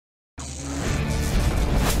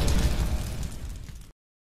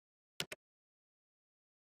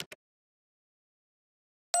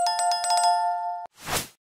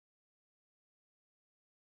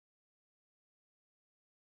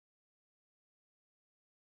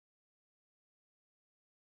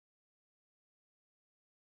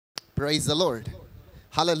Praise the Lord.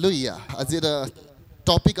 Hallelujah. As it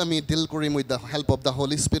topic আমি deal কৰিম with the help of the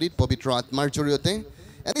Holy Spirit, পবিত্ৰ আত্মাৰ জৰিয়তে.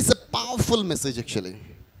 And it's a powerful message actually.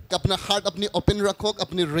 আপোনাৰ heart আপুনি open ৰাখক,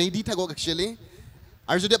 আপুনি ready থাকক actually.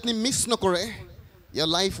 আৰু যদি আপুনি miss নকৰে, your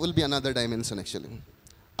life will be another dimension actually.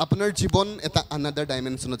 আপোনাৰ জীৱন এটা another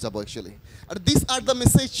dimension যাব actually. আৰু these are the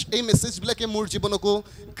message, এই message বিলাকে মোৰ জীৱনকো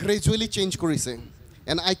gradually change কৰিছে.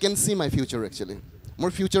 And I can see my future actually. মোৰ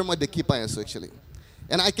future মই দেখি পাই আছো actually.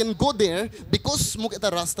 And I can go there because মোক এটা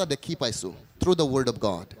ৰাস্তা দেখি পাইছো through the word of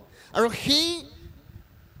God. আৰু সেই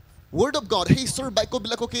word of God, সেই ঈশ্বৰ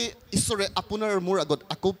বাক্যবিলাককে ঈশ্বৰে আপোনাৰ মোৰ আগত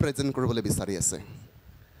আকৌ প্ৰেজেন্ট কৰিবলৈ বিচাৰি আছে.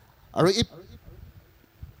 আৰু এই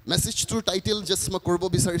মেছেজটোৰ টাইটেল জাষ্ট মই কৰিব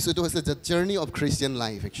বিচাৰিছো এইটো হৈছে the journey of Christian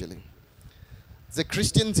life actually. যে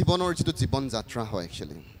খ্ৰীষ্টিয়ান জীৱনৰ যিটো জীৱন যাত্ৰা হয়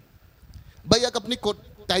actually. বা ইয়াক আপুনি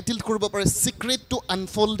টাইটেল কৰিব পাৰে secret to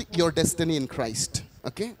unfold your destiny in Christ.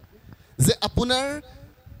 Okay? যে আপোনাৰ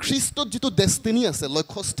খ্ৰীষ্টত যিটো ডেষ্টিনি আছে,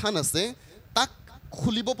 লক্ষ্যস্থান আছে, তাক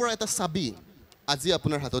খুলিব পৰা এটা চাবি আজি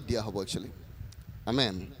আপোনাৰ হাতত দিয়া হ'ব actually.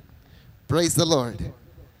 Amen. Praise the Lord.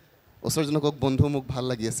 ওচৰজনক বন্ধু মোক ভাল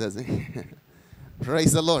লাগি আছে আজি.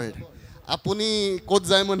 Praise the Lord. আপুনি ক'ত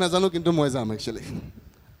যায় মই নাজানো কিন্তু মই যাম actually.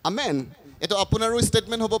 Amen. এটো আপোনাৰো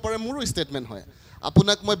ষ্টেটমেন্ট হ'ব পাৰে, মোৰো ষ্টেটমেন্ট হয়.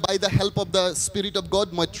 আপোনাক মই by the help of the Spirit of God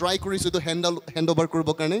মই ট্ৰাই কৰিছো to hand over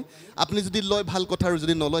কৰিবৰ কাৰণে. আপুনি যদি লয় ভাল কথা আৰু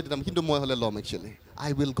যদি নলয় তেতিয়া কিন্তু মই হলে লম actually.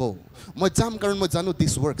 I will go. মই যাম কাৰণ মই জানো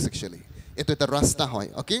this works actually. এটো এটা ৰাস্তা হয়,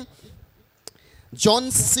 okay? John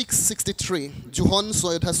 6:63, John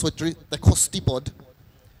 6:63 পদ.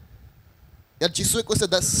 ইয়াত যিশুৱে কৈছে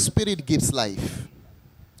the Spirit gives life.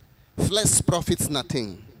 Flesh profits nothing.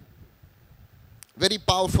 Very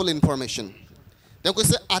powerful information. তেওঁ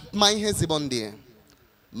কৈছে আত্মাইহে জীৱন দিয়ে,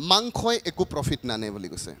 মাংসই একো প্ৰফিট নানে বুলি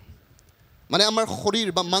কৈছে. মানে আমাৰ শৰীৰ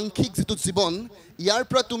বা মাংসিক যিটো জীৱন, ইয়াৰ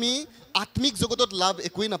পৰা তুমি আত্মিক জগতত লাভ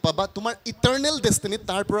একোই নাপাবা, তোমাৰ ইটাৰনেল ডেষ্টিনিত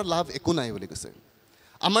তাৰ পৰা লাভ একো নাই বুলি কৈছে.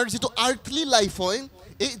 আমাৰ যিটো আৰ্থলি লাইফ হয়,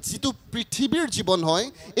 এই যিটো পৃথিৱীৰ জীৱন হয়,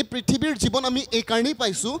 এই পৃথিৱীৰ জীৱন আমি এই কাৰণেই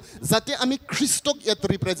পাইছোঁ যাতে আমি খ্ৰীষ্টক ইয়াত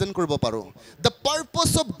ৰিপ্ৰেজেণ্ট কৰিব পাৰোঁ. দ্য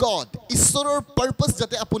পাৰ্পছ অফ গড, ঈশ্বৰৰ পাৰ্পছ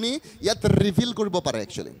যাতে আপুনি ইয়াত ৰিভিল কৰিব পাৰে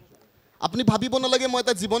একচুৱেলি. আপুনি ভাবিব নালাগে মই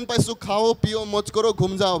এটা জীৱন পাইছোঁ, খাওঁ পিওঁ মজ কৰোঁ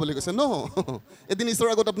ঘুম যাওঁ বুলি কৈছে. ন, এদিন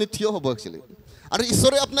ঈশ্বৰৰ আগত আপুনি থিয় হ'ব একচুৱেলি. আৰু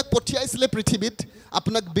ঈশ্বৰে আপোনাক পঠিয়াইছিলে পৃথিৱীত,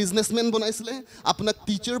 আপোনাক বিজনেছমেন বনাইছিলে, আপোনাক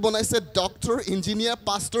টিচাৰ বনাইছে, ডক্টৰ, ইঞ্জিনিয়াৰ,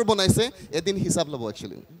 পাষ্টৰ বনাইছে, এদিন হিচাপ ল'ব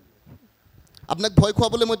একচুৱেলি. আপোনাক ভয়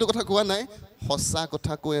খুৱাবলৈ মই এইটো কথা কোৱা নাই, সঁচা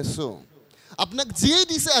কথা কৈ আছোঁ. আপোনাক যিয়েই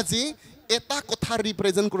দিছে আজি এটা কথা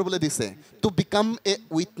ৰিপ্ৰেজেণ্ট কৰিবলৈ দিছে, to become a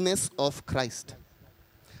witness of Christ.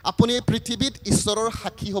 আপুনি এই পৃথিৱীত ঈশ্বৰৰ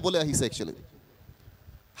সাক্ষী হ'বলৈ আহিছে actually.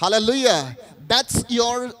 Hallelujah. That's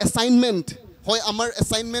your assignment. হয়, আমাৰ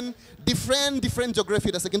এছাইনমেণ্ট ডিফাৰেণ্ট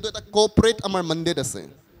জিঅ'গ্ৰাফিত আছে, কিন্তু এটা কৰ্পৰেট আমাৰ মণ্ডেট আছে,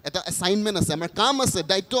 এটা এছাইনমেণ্ট আছে, আমাৰ কাম আছে,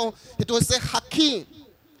 দায়িত্ব, সেইটো হৈছে সাক্ষী.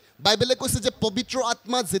 বাইবেলে কৈছে যে পবিত্ৰ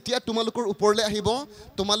আত্মা যেতিয়া তোমালোকৰ ওপৰলৈ আহিব,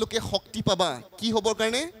 তোমালোকে শক্তি পাবা. কি হ'বৰ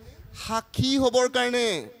কাৰণে? সাক্ষী হ'বৰ কাৰণে.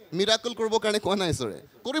 মিৰাকল কৰিবৰ কাৰণে কোৱা নাই ঈশ্বৰে,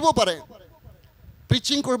 কৰিব পাৰে.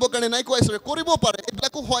 প্ৰিচিং কৰিবৰ কাৰণে নাই কোৱা ঈশ্বৰে, কৰিব পাৰে.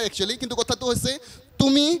 এইবিলাকো হয় একচুৱেলি, কিন্তু কথাটো হৈছে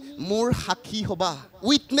তুমি মোৰ সাক্ষী হ'বা.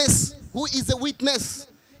 Witness. Who is a witness?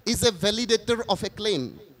 Is a ভেলিডেটৰ of A claim.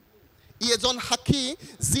 ই এজন সাক্ষী,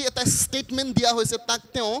 যি এটা ষ্টেটমেণ্ট দিয়া হৈছে তাক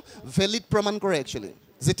তেওঁ ভেলিড প্ৰমাণ কৰে একচুৱেলি.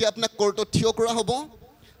 যেতিয়া আপোনাক কোৰ্টত থিয় কৰা হ'ব,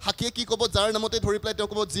 সাক্ষীয়ে কি ক'ব? যাৰ নামতে ধৰি পেলাই তেওঁ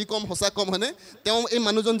ক'ব যি কম সঁচা কম, হয়নে? তেওঁ এই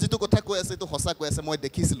মানুহজন যিটো কথা কৈ আছে এইটো সঁচা কৈ আছে, মই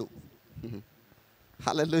দেখিছিলোঁ.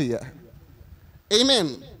 হালেলুয়া. আমেন.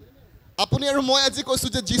 আপুনি আৰু মই আজি কৈছোঁ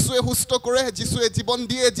যে যীশুৱে সুস্থ কৰে, যীশুৱে জীৱন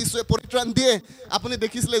দিয়ে, যীশুৱে পৰিত্ৰাণ দিয়ে. আপুনি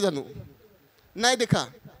দেখিছিলে জানো? নাই দেখা,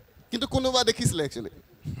 কিন্তু কোনোবা দেখিছিলে একচুৱেলি.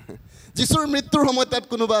 যীশুৰ মৃত্যুৰ সময়ত তাত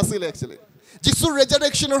কোনোবা আছিলে একচুৱেলি. যীশুৰ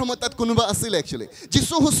ৰেজাৰেকশ্যনৰ সময়ত তাত কোনোবা আছিলে একচুৱেলি.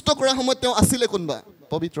 যীশু সুস্থ কৰাৰ সময়ত তেওঁ আছিলে কোনোবা?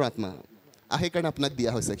 পবিত্ৰ আত্মা. সেইকাৰণে আপোনাক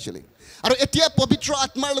দিয়া হৈছে একচুৱেলি. আৰু এতিয়া পবিত্ৰ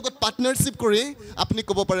আত্মাৰ লগত পাৰ্টনাৰশ্বিপ কৰি আপুনি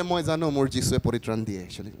ক'ব পাৰে মই জানো মোৰ যীশুৱে পৰিত্ৰাণ দিয়ে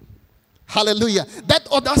একচুৱেলি. হালেলুয়া. দ্যাট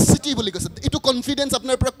অডাচিটি বুলি কৈছে, এইটো কনফিডেন্স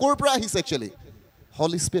আপোনাৰ পৰা ক'ৰ পৰা আহিছে একচুৱেলি?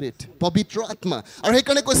 হলি স্পিৰিট, পবিত্ৰ আত্মা. আৰু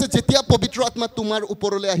সেইকাৰণে কৈছে যেতিয়া পবিত্ৰ আত্মা তোমাৰ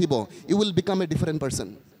ওপৰলৈ আহিব, U will become a different person.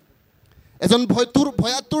 এজন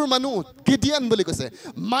ভয়াতুৰ মানুহ, গিডিয়ান বুলি কৈছে,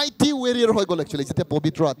 মাইটি ৱেৰিয়াৰ হৈ গ'ল একচুৱেলি যেতিয়া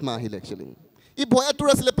পবিত্ৰ আত্মা আহিলে একচুৱেলি. ই ভয়াতুৰ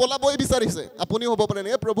আছিলে, পলাবই বিচাৰিছে. আপুনি হ'ব পাৰে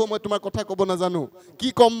নে প্ৰভু মই তোমাৰ কথা ক'ব নাজানো, কি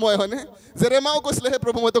ক'ম মই, হয়নে? জেৰেমাও কৈছিলে হে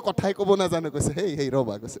প্ৰভু মইতো কথাই ক'ব নাজানো, কৈছে হেই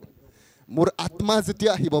ৰ'বা, কৈছে মোৰ আত্মা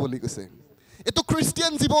যেতিয়া আহিব বুলি কৈছে. এইটো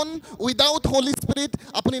খ্ৰীষ্টিয়ান জীৱন উইদাউট হলি স্পিৰিট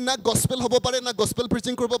আপুনি না গস্পেল হ'ব পাৰে, না গস্পেল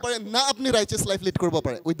প্ৰিচিং কৰিব পাৰে, না আপুনি ৰাইচাছ লাইফ লিড কৰিব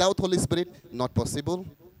পাৰে. Without Holi spirit not possible,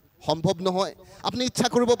 সম্ভৱ নহয়. আপুনি ইচ্ছা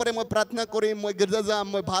কৰিব পাৰে মই প্ৰাৰ্থনা কৰিম, মই গীৰ্জা যাম,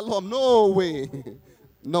 মই ভাল হ'ম.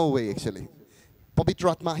 ন' ৱে একচুৱেলি. পবিত্ৰ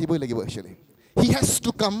আত্মা আহিবই লাগিব actually. He has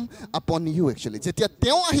to come upon you actually. Jetia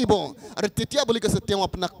teo ahibo aru tetia boli kase teo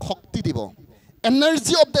apnak shakti dibo.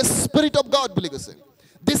 Energy of the Spirit of God boli kase.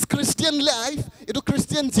 This Christian life, itu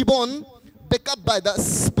Christian jibon back up by the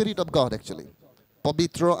Spirit of God actually.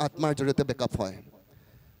 Pabitro atmar jorite back up hoy.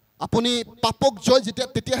 Apuni papok joy jetia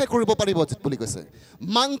tetiahe koribo paribo boli kase.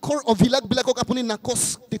 Mangkhor ovilak bilakok apuni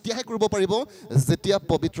nakos tetiahe koribo paribo jetia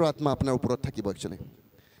pabitro atma apnar uporot thakibo actually.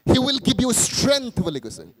 He will give you strength boli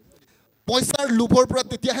kase. পইচাৰ লোভৰ পৰা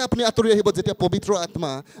তেতিয়াহে আপুনি আতৰি আহিব যেতিয়া পবিত্ৰ আত্মা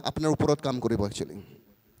আপোনাৰ ওপৰত কাম কৰিব actually.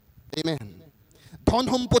 Amen. ধন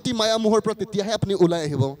সম্পত্তি মায়া মোহৰ পৰা তেতিয়াহে আপুনি ওলাই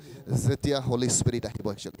আহিব যেতিয়া হোলি স্পিৰিট আহিব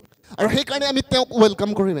actually. আৰু সেই কাৰণে আমি তেওঁক ওয়েলকাম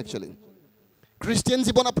কৰিম actually. খ্ৰীষ্টিয়ান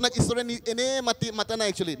জীৱন আপোনাক ঈশ্বৰে এনে মাতা নাই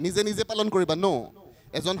actually. নিজে নিজে পালন কৰিবা নো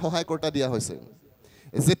এজন সহায়কৰ্তা দিয়া হৈছে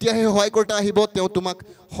যেতিয়া সেই সহায়কৰ্তা আহিব তেওঁ তোমাক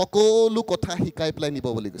সকলো কথা শিকাই পেলাই নিব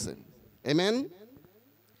বুলি কৈছে Amen.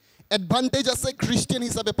 Advantage আছে Christian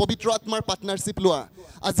হিচাপে পবিত্ৰ আত্মাৰ পাৰ্টনাৰশ্বিপ লোৱা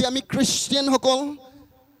আজি আমি Christian সকল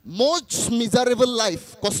most miserable life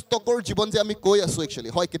কষ্টকৰ জীৱন যে আমি কৈ আছো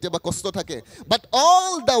actually হয় কেতিয়াবা কষ্ট থাকে but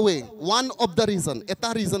all the way one of the reason এটা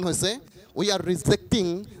reason হৈছে we are rejecting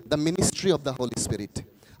the ministry of the Holy Spirit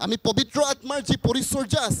আমি পবিত্ৰ আত্মাৰ যি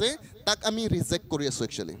পৰিচৰ্যা আছে তাক আমি ৰিজেক্ট কৰি আছো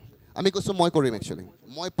actually আমি কৈছো মই কৰিম actually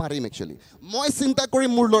মই পাৰিম actually মই চিন্তা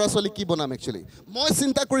কৰিম মোৰ ল'ৰা ছোৱালী কি বনাম actually মই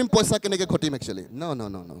চিন্তা কৰিম পইচা কেনেকৈ ঘটিম actually no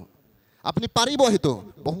আপনি পাৰিব হেতু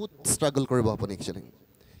বহুত স্ট্ৰাগল কৰিব আপুনি actually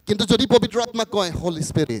কিন্তু যদি পবিত্ৰ আত্মা কয় হোলি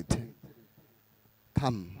স্পিৰিট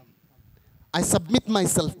কাম I submit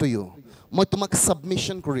myself to you মই তোমাক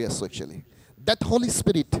সাবমিশন কৰি আছো actually that Holy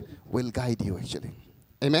Spirit will guide you actually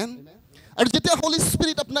amen আৰু যেতিয়া হোলি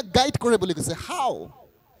স্পিৰিট আপোনাক গাইড কৰে বুলি কৈছে how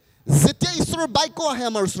যেতিয়া ঈশ্বৰৰ বাক্য আহে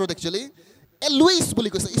আমাৰ ওচৰত actually লুইস বুলি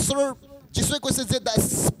কৈছে ঈশ্বৰৰ যিশুৱে কৈছে যে the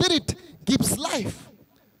spirit gives life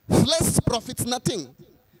flesh profits nothing.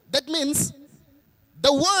 That means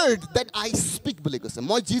the word that I speak boli kose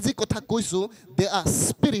moi ji kotha koisu they are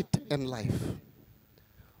spirit and life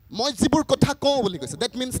moi jibur kotha ko boli kose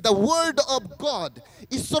that means the word of God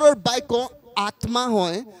ishoror baiko atma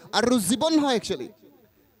hoy aru jibon hoy actually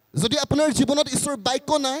jodi apunar jibonot ishor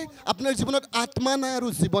baiko nai apunar jibonot atma nai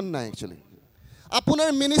aru jibon nai actually apunar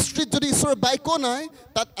ministry jodi ishor baiko nai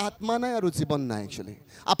tat atma nai aru jibon nai actually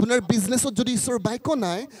apunar business ot jodi ishor baiko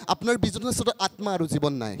nai apunar business ot atma aru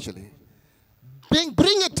jibon nai actually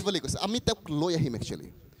bring it boli kose ami tak loi ahim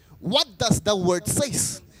actually what does the word says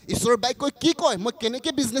ishor baiko ki koy moi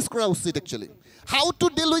keneke business kora usit actually how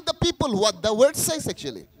to deal with the people what the word says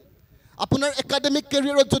actually apunar academic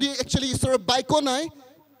career ot jodi actually ishor baiko nai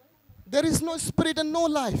there is no spirit and no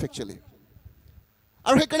life actually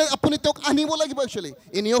আৰু হেকনে আপুনি তেওঁক আনিব লাগিব actually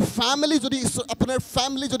in your family যদি আপোনাৰ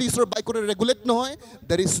family যদি ঈশ্বৰ বাইকৰে regulate নহয়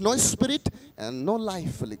there is no spirit and no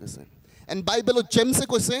life বুলি কৈছে and bible জেমছে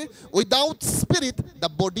কৈছে without spirit the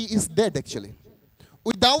body is dead actually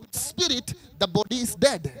without spirit the body is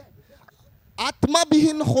dead আত্মা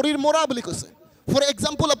বিহীন শৰীৰ মৰা বুলি কৈছে for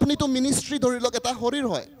example আপুনি তো ministry ধৰি লওক এটা শৰীৰ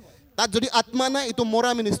হয় তাত যদি আত্মা নাই এটো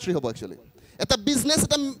মৰা ministry হ'ব actually এটা business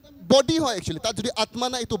এটা body hoy actually tat jodi atma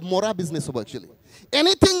na itu mora business hobo actually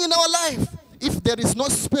anything in our life if there is no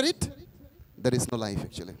spirit there is no life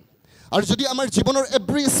actually ar jodi amar jibonor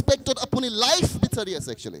every aspect of apuni life bichari ase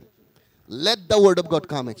actually let the word of God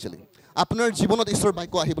come actually apnar jibonot ishor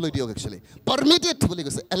baiko ahiboloi diok actually permit it boli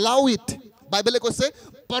kose allow it bible kose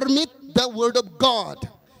permit the word of God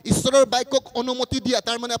ishoror baikok onumoti dia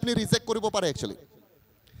tar mane apni reject koribo pare actually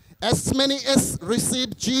as many as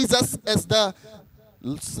received Jesus as the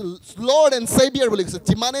Lord and Savior boli kise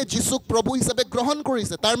jimane jisuk prabhu hisabe grohon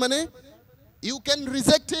korise tar mane you can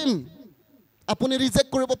reject him apuni reject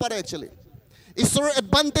koribo pare actually ishor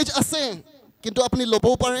advantage ase kintu apni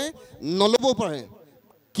lobo pare nolobo pare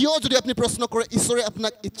kiyo jodi apni proshno kore ishore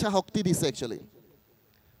apnak ichha shakti dise actually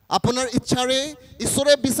apunar ichhare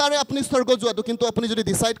ishore bisare apni sorgo joatu kintu apni jodi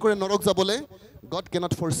decide kore norok jabole God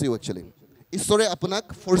cannot force you actually ishore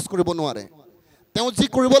apunak force koribo noare teo ji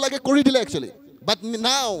koribo lage kori dile actually but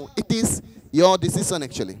now it is your decision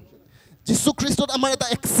actually Jesus Christ amar eta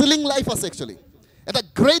excelling life ase actually eta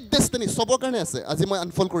great destiny sobor karone ase aji moi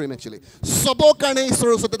unfold korim actually sobor karone ishor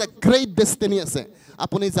osot eta great destiny ase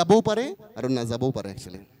apuni jabo pare aru na jabo pare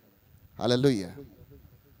actually hallelujah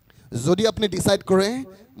jodi apni decide kore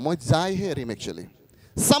moi jai he rim actually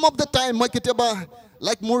some of the time moi keteba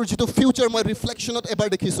like more jito future my reflection of ever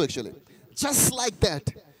dekhiso actually just like that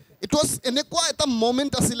it was enekwa eta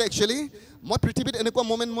moment asil actually মই পৃথিৱীত এনেকুৱা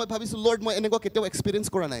moment মই ভাবিছো lord মই এনেকুৱা কেতিয়াও experience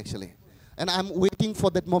কৰা নাই actually and I am waiting for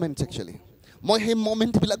that moment actually মই হে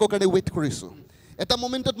moment বিলাকৰ কাৰণে wait কৰিছো এটা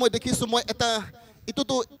momentত মই দেখিছো মই এটা ইটো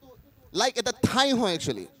তো like এটা ঠাই হয়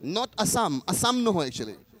actually not Assam no হয়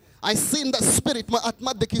actually I see in the spirit, মই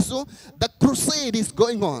আত্মাত দেখিছো, the crusade is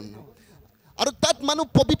going on. আৰু তাত মানুহ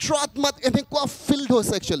পবিত্ৰ আত্মাত এনেকুৱা ফিল্ড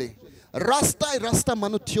হৈছে actually. ৰাস্তা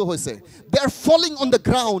মানুহ থিয় হৈছে. They are falling on the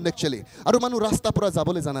ground actually. আৰু মানুহ ৰাস্তা পৰা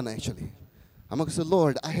যাবলৈ জানা নাই actually. আমাক কৈছে,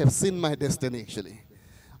 Lord, I have seen my destiny actually.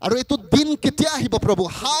 আৰু এইটো দিন কেতিয়া আহিব প্ৰভু?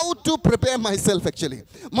 How to prepare myself actually?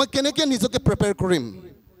 মই কেনেকৈ নিজকে prepare কৰিম?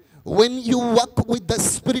 When you walk with the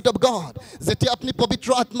Spirit of God, যেতিয়া আপুনি পবিত্ৰ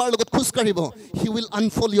আত্মাৰ লগত খোজ কাঢ়িব, He will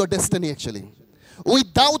unfold your destiny actually.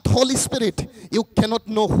 Without Holy Spirit, you cannot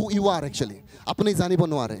know who you are actually. আপুনি জানিব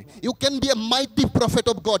নোৱাৰে. You can be a mighty prophet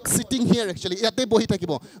of God sitting here actually. ইয়াতে বহি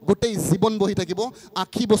থাকিব, গোটেই জীৱন বহি থাকিব,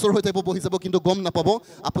 80 বছৰ হৈ থাকিব বহি যাব, কিন্তু গম নাপাব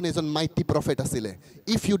আপুনি এজন mighty prophet আছিলে.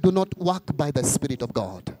 If you do not walk by the Spirit of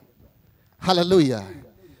God. Hallelujah.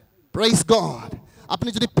 Praise God. আপুনি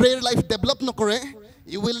যদি prayer life develop নকৰে,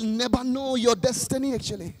 you will never know your destiny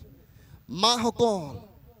actually. মাসকল,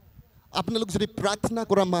 আপোনালোক যদি প্ৰাৰ্থনা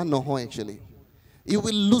কৰা মা নহয় actually, you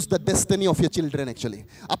will lose the destiny of your children actually.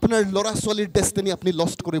 আপোনাৰ ল'ৰা ছোৱালীৰ destiny আপুনি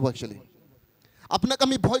lost কৰিব actually. আপোনাক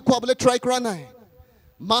আমি ভয় খুৱাবলৈ try কৰা নাই.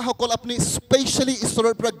 মাসকল, আপুনি স্পেচিয়েলি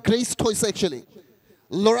ঈশ্বৰৰ পৰা graced হৈছে actually.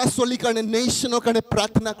 ল'ৰা ছোৱালীৰ কাৰণে, নেশ্যনৰ কাৰণে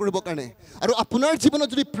প্ৰাৰ্থনা কৰিবৰ কাৰণে. আৰু আপোনাৰ জীৱনত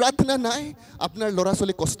যদি প্ৰাৰ্থনা নাই, আপোনাৰ ল'ৰা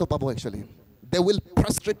ছোৱালী কষ্ট পাব actually. They will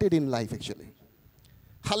frustrated in life actually.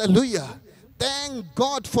 Hallelujah. Thank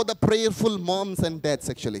God for the prayerful moms and dads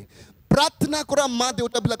actually. প্ৰাৰ্থনা কৰা মা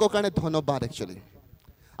দেউতাবিলাকৰ কাৰণে ধন্যবাদ actually.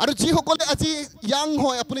 আৰু যিসকলে আজি ইয়াং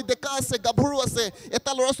হয়, আপুনি ডেকা আছে, গাভৰু আছে,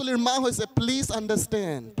 এটা ল'ৰা ছোৱালীৰ মা হৈছে, প্লিজ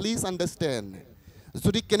আণ্ডাৰষ্টেণ্ড.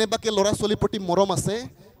 যদি কেনেবাকে ল'ৰা ছোৱালীৰ প্ৰতি মৰম আছে,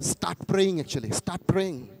 start praying actually. Start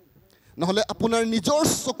praying. নহ'লে আপোনাৰ নিজৰ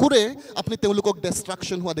চকুৰে আপুনি তেওঁলোকক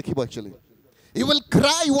destruction হোৱা দেখিব actually. You will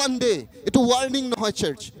cry one day. It's a warning নহয়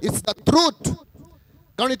church. It's the truth.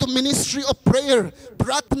 কাৰণ এইটো মিনিষ্ট্ৰি অফ প্ৰেয়াৰ.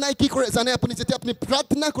 প্ৰাৰ্থনাই কি কৰে জানে আপুনি? যেতিয়া আপুনি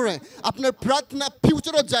প্ৰাৰ্থনা কৰে, আপোনাৰ প্ৰাৰ্থনা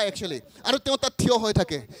ফিউচাৰত যায় একচুৱেলি, আৰু তেওঁ তাত থিয় হৈ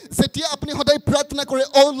থাকে. যেতিয়া আপুনি সদায় প্ৰাৰ্থনা কৰে,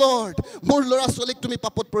 অ' লৰ্ড, মোৰ ল'ৰা ছোৱালীক তুমি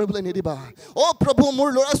পাপত পৰিবলৈ নিদিবা, অ' প্ৰভু, মোৰ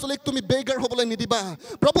ল'ৰা ছোৱালীক তুমি বেগাৰ হ'বলৈ নিদিবা,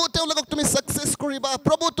 প্ৰভু, তেওঁলোকক তুমি ছাকচেছ কৰিবা,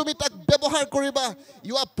 প্ৰভু, তুমি তাক ব্যৱহাৰ কৰিবা.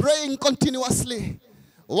 U R praying continuously.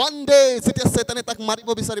 One day যেতিয়া চেতানে তাক মাৰিব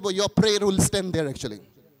বিচাৰিব, ইয়ৰ prayer will stand there actually.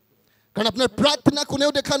 কাৰণ আপোনাৰ প্ৰাৰ্থনা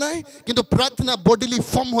কোনেও দেখা নাই, কিন্তু প্ৰাৰ্থনা বডিলি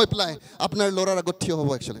ফৰ্ম হৈ পেলাই আপোনাৰ ল'ৰাৰ আগত থিয় হ'ব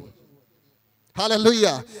actually.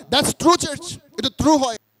 Hallelujah. That's true search. এইটো ট্ৰু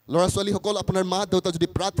হয়. ল'ৰা ছোৱালীসকল, আপোনাৰ মা দেউতা যদি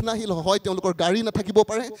প্ৰাৰ্থনাশীল হয়, তেওঁলোকৰ গাড়ী নাথাকিব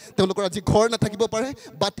পাৰে, তেওঁলোকৰ আজি ঘৰ নাথাকিব পাৰে,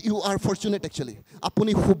 বাট ইউ আৰ ফৰ্চুনেট একচুৱেলি.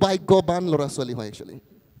 আপুনি সৌভাগ্যৱান ল'ৰা ছোৱালী হয় actually.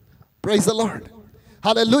 Praise the lord.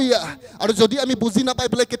 Hallelujah. আৰু যদি আমি বুজি নাপাই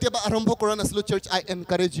পেলাই কেতিয়াবা আৰম্ভ কৰা নাছিলোঁ চাৰ্চ, আই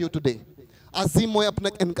এনকাৰেজ ইউ টুডে. আজি মই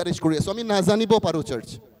আপোনাক এনকাৰেজ কৰি আছোঁ. আমি নাজানিব পাৰোঁ চাৰ্চ,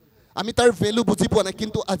 আমি তাৰ ভেলু বুজি পোৱা নাই,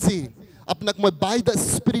 কিন্তু আজি আপোনাক মই বাই দ্য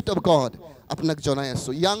স্পিৰিট অফ গড আপোনাক জনাই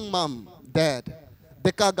আছোঁ. ইয়াং মাম, ডেড,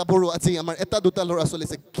 ডেকা গাভৰু, আজি আমাৰ এটা দুটা ল'ৰা ছোৱালী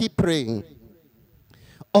আছে, কিপ প্ৰেইং.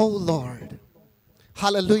 অ' লৰ্ড,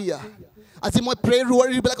 হালেলুয়া. আজি মই প্ৰেয়াৰ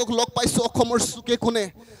ৱাৰিয়ৰবিলাকক লগ পাইছোঁ অসমৰ চুকে কোণে,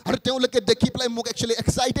 আৰু তেওঁলোকে দেখি পেলাই মোক একচুৱেলি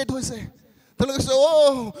এক্সাইটেড হৈছে. তেওঁলোকে কৈছে,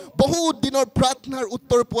 অ' বহুত দিনৰ প্ৰাৰ্থনাৰ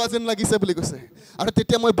উত্তৰ পোৱা যেন লাগিছে বুলি কৈছে. আৰু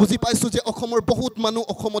তেতিয়া মই বুজি পাইছোঁ যে অসমৰ বহুত মানুহ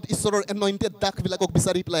অসমত ঈশ্বৰৰ এনইণ্টেড দাসবিলাকক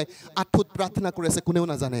বিচাৰি পেলাই আঁঠুত প্ৰাৰ্থনা কৰি আছে, কোনেও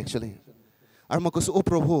নাজানে একচুৱেলি. আৰু মই কৈছোঁ, অ'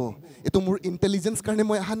 প্ৰভু, এইটো মোৰ ইণ্টেলিজেঞ্চ কাৰণে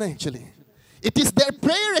মই অহা নাই actually. It is there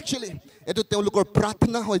prayer actually. এইটো তেওঁলোকৰ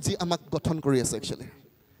প্ৰাৰ্থনা হয় যি আমাক গঠন কৰি আছে actually.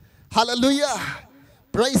 Hallelujah.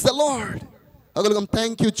 Praise the lord.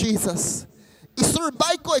 Thank U Jesus. ঈশ্বৰৰ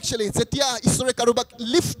বাক্য একচুৱেলি, যেতিয়া ঈশ্বৰে কাৰোবাক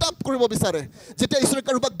লিফ্ট আপ কৰিব বিচাৰে, যেতিয়া ঈশ্বৰে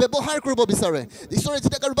কাৰোবাক ব্যৱহাৰ কৰিব বিচাৰে, ঈশ্বৰে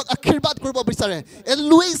যেতিয়া কাৰোবাক আশীৰ্বাদ কৰিব বিচাৰে,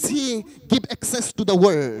 always he give access to the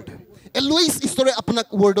word. always ঈশ্বৰে আপোনাক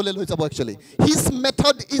ৱৰ্ডলৈ লৈ যাব actually. his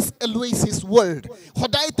method is always his word.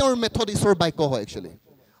 সদায় তেওঁৰ মেথড ঈশ্বৰৰ বাক্য হয় একচুৱেলি.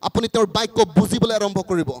 আপুনি তেওঁৰ বাক্য বুজিবলৈ আৰম্ভ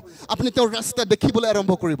কৰিব, আপুনি তেওঁৰ ৰাস্তা দেখিবলৈ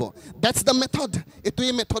আৰম্ভ কৰিব. That's the method.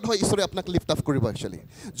 এইটোৱেই মেথড হয় ঈশ্বৰে আপোনাক লিফ্ট আপ কৰিব একচুৱেলি.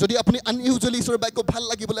 যদি আপুনি আনইউজুৱেলি ঈশ্বৰৰ বাক্য ভাল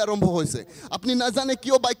লাগিবলৈ আৰম্ভ হৈছে, আপুনি নাজানে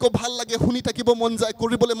কিয় বাক্য ভাল লাগে, শুনি থাকিব মন যায়,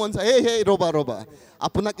 কৰিবলৈ মন যায়, হে ৰ'বা,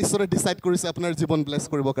 আপোনাক ঈশ্বৰে ডিচাইড কৰিছে আপোনাৰ জীৱন ব্লেছ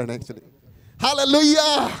কৰিবৰ কাৰণে actually. Hallelujah.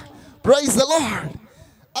 Praise the lord.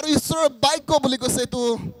 আৰু ঈশ্বৰৰ বাক্য বুলি কৈছে, এইটো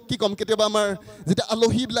কি ক'ম, কেতিয়াবা আমাৰ যেতিয়া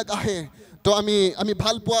আলহীবিলাক আহে, তো আমি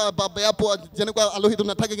ভাল পোৱা বা বেয়া পোৱা যেনেকুৱা আলহীটো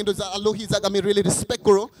নাথাকে, কিন্তু আলহী যাক আমি ৰিয়েলি ৰেচপেক্ট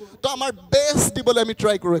কৰোঁ, তো আমাৰ বেষ্ট দিবলৈ আমি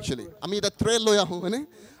ট্ৰাই কৰোঁ একচুৱেলি. আমি এটা ট্ৰে লৈ আহোঁ হয়নে,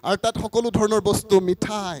 আৰু তাত সকলো ধৰণৰ বস্তু,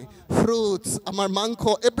 মিঠাই, ফ্ৰুটছ, আমাৰ মাংস,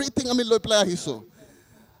 এভৰিথিং আমি লৈ পেলাই আহিছোঁ.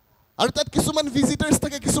 আৰু তাত কিছুমান ভিজিটাৰ্ছ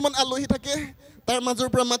থাকে, কিছুমান আলহী থাকে, তাৰ মাজৰ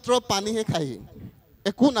পৰা মাত্ৰ পানীহে খায়,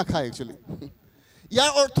 একো নাখায় একচুৱেলি.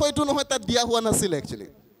 ইয়াৰ অৰ্থ এইটো নহয় তাত দিয়া হোৱা নাছিলে একচুৱেলি,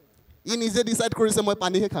 ই নিজে ডিচাইড কৰিছে মই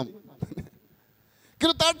পানীহে খাম.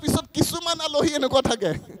 কিন্তু তাৰ পিছত কিছুমান আলহী এনেকুৱা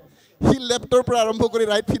থাকে, সি লেফ্টৰ পৰা আৰম্ভ কৰি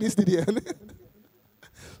ৰাইট ফিনিছ দি দিয়ে।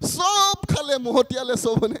 সব খালে মহতিয়ালে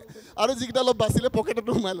সব মানে আৰু যিকেইটা অলপ বাচিলে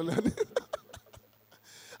পকেটতো সোমাই ল'লে মানে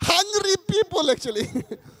হাংৰি পিপল একচুৱেলি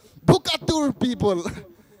ভোকাতুৰ পিপল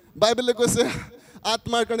বাইবেলে কৈছে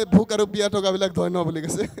আত্মাৰ কাৰণে ভোক আৰু বিয়া থকাবিলাক ধন্য বুলি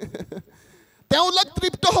কৈছে তেওঁলোক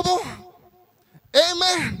তৃপ্ত হ'ব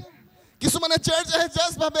আমেন কিছুমানে চাৰ্চ আহে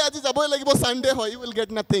জাষ্ট ভাবে আজি যাবই লাগিব সানডে হয় ইউ উইল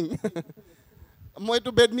গেট নাথিং মই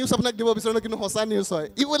এইটো বেড নিউজ আপোনাক দিব বিচাৰো কিন্তু সঁচা নিউজ হয়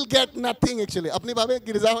U will get nothing actually আপুনি ভাবে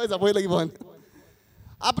গীৰ্জা হয় যাবই লাগিব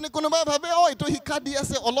আপুনি কোনোবা ভাবে এইটো শিক্ষা দি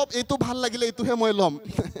আছে অলপ এইটো ভাল লাগিলে এইটোহে মই ল'ম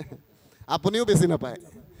আপুনিও বেছি নাপায়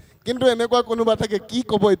কিন্তু এনেকুৱা কোনোবা থাকে কি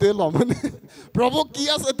ক'ব এইটোৱে ল'ম প্ৰভু কি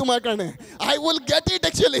আছে তোমাৰ কাৰণে আই will get it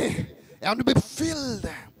actually I want to B field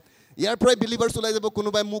ইয়াৰ পৰাই বিলিভাৰ্ছ ওলাই যাব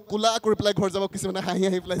কোনোবাই মোক কোলা কৰি পেলাই ঘৰ যাব কিছুমানে হাঁহি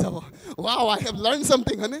হাঁহি পেলাই যাব wow I have learn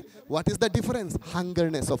something হয়নে what is the difference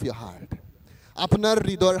হাংগাৰনেছ of your heart আপোনাৰ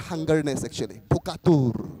হৃদয়ৰ হাংগাৰনেছ একচুৱেলি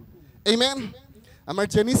ভোকাতুৰ আমেন আমাৰ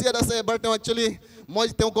জেনিছ ইয়াত আছে এবাৰ তেওঁ একচুৱেলি মই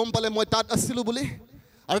তেওঁ গম পালে মই তাত আছিলোঁ বুলি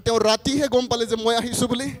আৰু তেওঁ ৰাতিহে গম পালে যে মই আহিছোঁ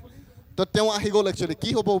বুলি তো তেওঁ আহি গ'ল একচুৱেলি কি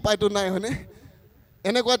হ'ব উপায়টো নাই হয়নে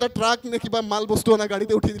এনেকুৱা এটা ট্ৰাক নে কিবা মাল বস্তু অনা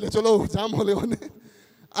গাড়ীতে উঠি দিলে চলো যাম হ'লে হয়নে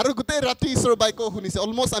আৰু গোটেই ৰাতি ঈশ্বৰৰ বাইকো শুনিছে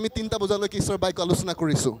অলমষ্ট আমি 3টা বজালৈকে ঈশ্বৰৰ বাইক আলোচনা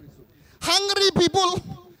কৰিছোঁ হাংৰি পিপল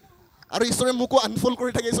আৰু ঈশ্বৰে মোকো আনফোল্ড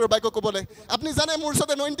কৰি থাকে ঈশ্বৰৰ বাইকক ক'বলৈ আপুনি জানে মোৰ ওচৰত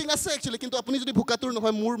এনইণ্টিং আছে একচুৱেলি কিন্তু আপুনি যদি ভোকাতুৰ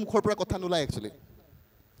নহয় মোৰ মুখৰ পৰা কথা নোলায় একচুৱেলি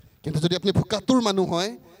কিন্তু যদি আপুনি ভোকাতুৰ মানুহ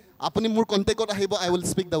হয় আপুনি মোৰ কণ্টেক্টত আহিব আই will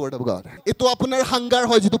speak the word of god এইটো আপোনাৰ হাংগাৰ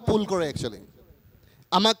হয় যিটো পুল কৰে একচুৱেলি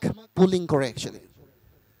আমাক পুলিং কৰে একচুৱেলি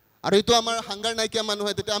আৰু এইটো আমাৰ হাংগাৰ নাইকিয়া মানুহ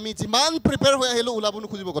হয় তেতিয়া আমি যিমান প্ৰিপেয়াৰ হৈ আহিলোঁ ওলাব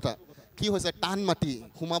নোখোজিব কথা কি হৈছে টান মাটি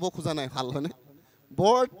সোমাব খোজা নাই ভাল হয়নে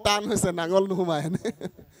বৰ টান হৈছে নাঙল নোসোমায় হয়নে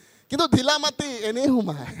কিন্তু ঢিলা মাটি এনেই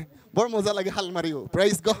সোমায় বৰ মজা লাগে হাল মাৰিও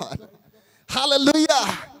প্ৰেইজ গড হালেলুয়া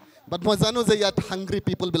বাট মই জানো যে ইয়াত হাংগ্ৰি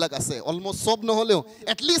পিপলবিলাক আছে অলমষ্ট চব নহ'লেও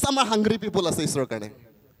এটলিষ্ট আমাৰ হাংগ্ৰি পিপল আছে ঈশ্বৰৰ কাৰণে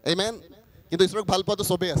আমেন কিন্তু ঈশ্বৰক ভাল পোৱাটো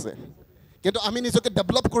চবেই আছে কিন্তু আমি নিজকে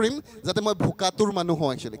ডেভেলপ কৰিম যাতে মই ভোকাতুৰ মানুহ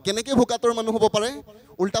হওঁ একচুৱেলি কেনেকৈ ভোকাতুৰ মানুহ হ'ব পাৰে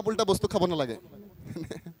উল্টা পুল্টা বস্তু খাব নালাগে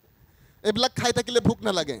এইবিলাক খাই থাকিলে ভোক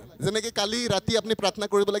নালাগে যেনেকৈ কালি ৰাতি আপুনি প্ৰাৰ্থনা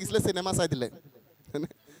কৰিব লাগিছিলে চিনেমা চাই দিলে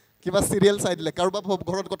কিবা চিৰিয়েল চাই দিলে কাৰোবাৰ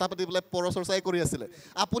ঘৰত কথা পাতি পেলাই পৰচৰ্চাই কৰি আছিলে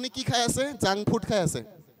আপুনি কি খাই আছে জাংক ফুড খাই আছে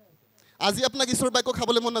আজি আপোনাক ঈশ্বৰৰ বাইকো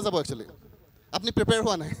খাবলৈ মন নাযাব একচুৱেলি আপুনি প্ৰিপেয়াৰ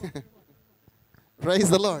হোৱা নাই প্ৰেইজ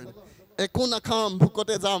দ্য লৰ্ড একো নাখাম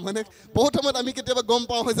ভোকতে যাম মানে বহুত সময়ত আমি কেতিয়াবা গম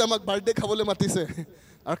পাওঁ হয় যে আমাক বাৰ্থডে খাবলৈ মাতিছে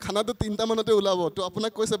আৰু খানাটো 3টা মানতে ওলাব তো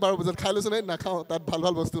আপোনাক কৈছে 12 বজাত খাই লৈছোঁ নাই নাখাওঁ তাত ভাল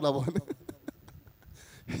ভাল বস্তু ওলাব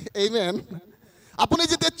আমেন আপুনি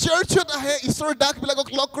যেতিয়া চাৰ্চত আহে ঈশ্বৰৰ ডাকবিলাকক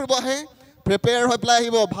লগ কৰিব আহে প্ৰিপেয়াৰ হৈ পেলাই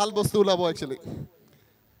আহিব ভাল বস্তু ওলাব একচুৱেলি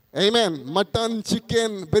আমেন মটন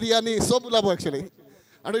চিকেন বিৰিয়ানী চব ওলাব একচুৱেলি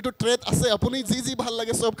আৰু এইটো ট্ৰেড আছে আপুনি যি যি ভাল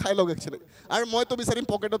লাগে চব খাই লওক একচুৱেলি আৰু মইতো বিচাৰিম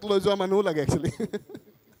পকেটত লৈ যোৱা মানুহো লাগে actually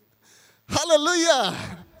Hallelujah.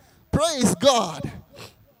 Praise God.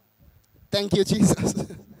 Thank you, Jesus.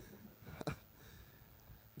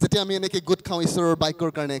 যেতিয়া আমি এনেকৈ গোট খাওঁ ঈশ্বৰৰ বাইকৰ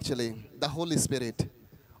কাৰণে actually the Holi spirit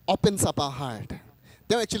opens up our heart.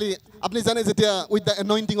 তেওঁ একচুৱেলি আপুনি জানে যেতিয়া with the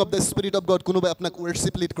anointing of the spirit of god কোনোবাই আপোনাক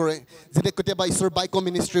ৱৰ্শ্বিপ লিড কৰে যেতিয়া কেতিয়াবা ঈশ্বৰৰ বাইকৰ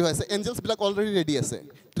মিনিষ্ট্ৰি হৈ আছে এঞ্জেলছবিলাক অলৰেডি ৰেডি আছে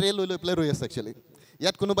ট্ৰে লৈ পেলাই ৰৈ আছে একচুৱেলি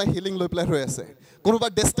ইয়াত কোনোবাই হিলিং লৈ পেলাই ৰৈ আছে কোনোবা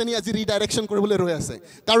ডেষ্টিনি আজি ৰিডাইৰেকশ্যন কৰিবলৈ ৰৈ আছে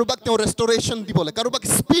কাৰোবাক তেওঁ ৰেষ্টৰেশ্যন দিবলৈ কাৰোবাক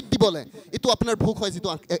স্পীড দিবলৈ এইটো আপোনাৰ ভোক হয় যিটো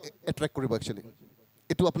এট্ৰেক্ট কৰিব একচুৱেলি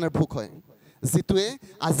এইটো আপোনাৰ ভোক হয় যিটোৱে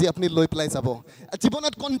আজি আপুনি লৈ পেলাই যাব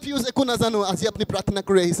জীৱনত কনফিউজ একো নাজানো আজি আপুনি প্ৰাৰ্থনা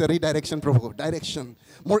কৰি আহিছে ৰিডাইৰেকশ্যন প্ৰভু ডাইৰেকশ্যন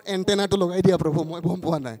মোৰ এণ্টেনাটো লগাই দিয়া প্ৰভু মই গম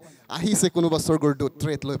পোৱা নাই আহিছে কোনোবা স্বৰ্গৰ দূত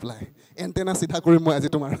ট্ৰেড লৈ পেলাই এণ্টেনা চিধা কৰিম মই আজি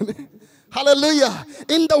তোমাৰ Hallelujah.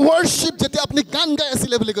 In the worship, যেতিয়া আপনি গান গাই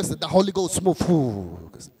আছিলে বুলি কৈছে, the Holy Ghost move.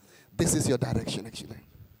 This is your direction actually.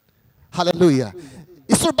 Hallelujah.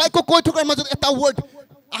 ঈশ্বৰ বাইকো কৈ থকাৰ মাজত এটা word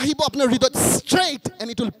আহিব আপোনাৰ হৃদয়ত straight and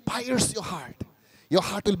it will pierce your heart. Your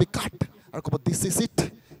heart will be cut. আৰু ক'ব this is it.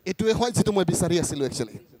 এইটোৱে হয় যিটো মই বিচাৰি আছিলোঁ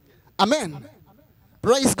actually. Amen.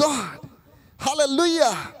 Praise God.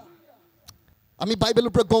 Hallelujah. আমি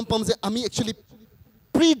বাইবেলৰ পৰা গম পাম যে আমি actually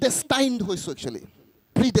predestined হৈছোঁ actually.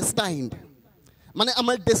 Predestined. মানে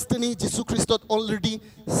আমাৰ destiny Jesus Christত already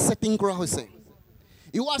setting কৰা হৈছে.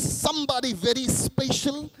 You are somebody very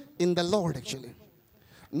special in the Lord actually.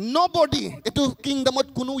 Nobody, etu kingdomot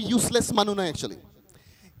কোনো useless মানুহ নাই actually.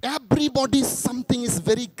 Everybody something is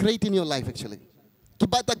very great in your life actually.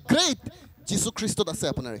 Kiba the great Jesus Christot আছে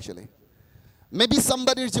আপোনাৰ actually. Maybe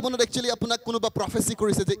somebody জীৱনত actually আপোনাক কোনোবা prophecy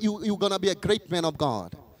কৰিছে যে you gonna be a great man of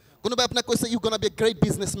God. কোনোবা আপোনাক কৈছে you gonna be a great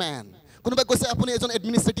businessman. কোনোবা কৈছে আপুনি এজন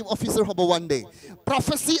এডমিনিষ্ট্ৰেটিভ অফিচাৰ হ'ব one day.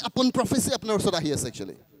 Prophecy upon prophecy আপোনাৰ ওচৰত আহি আছে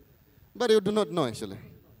actually. But you do not know actually.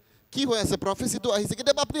 কি হৈ আছে প্ৰফেসিটো আহিছে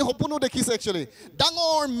কেতিয়াবা আপুনি সপোনো দেখিছে actually.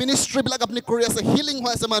 ডাঙৰ মিনিষ্ট্ৰি বিলাক আপুনি কৰি আছে হিলিং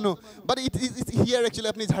হৈ আছে মানুহ. But it is here actually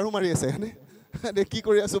আপুনি ঝাড়ু মাৰি আছে হয়নে? কি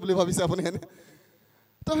কৰি আছো বুলি ভাবিছে আপুনি এনে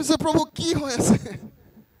তাৰপিছত প্ৰভু কি হৈ আছে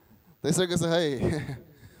তাৰপিছত কৈছে হেই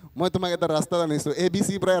মই তোমাক এটা ৰাস্তা আনিছোঁ ABC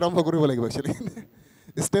পৰাই আৰম্ভ কৰিব লাগিব একচুৱেলি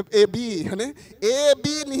ষ্টেপ AB হয়নে AB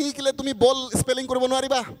নিশিকিলে তুমি বল স্পেলিং কৰিব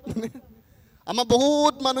নোৱাৰিবা আমাৰ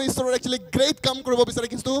বহুত মানুহ ঈশ্বৰৰ একচুৱেলি গ্ৰেট কাম কৰিব বিচাৰে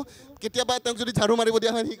কিন্তু কেতিয়াবা তেওঁক যদি ঝাৰু মাৰিব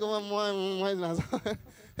দিয়া হয় সি ক'ব মই নাজানো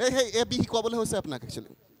সেই AB শিকোৱাবলৈ হৈছে আপোনাক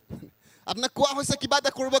একচুৱেলি আপোনাক কোৱা হৈছে কিবা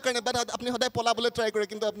এটা কৰিবৰ কাৰণে বাট আপুনি সদায় পলাবলৈ ট্ৰাই কৰে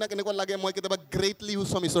কিন্তু আপোনাক এনেকুৱা লাগে মই কেতিয়াবা গ্ৰেটলি ইউজ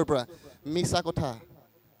হ'ম ঈশ্বৰৰ পৰা মিছা কথা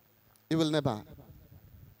ইউ উইল নেভাৰ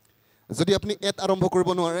যদি আপুনি এট আৰম্ভ কৰিব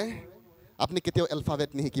নোৱাৰে আপুনি কেতিয়াও alphabet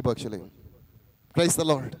নিশিকিব actually praise the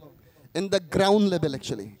lord in the ground level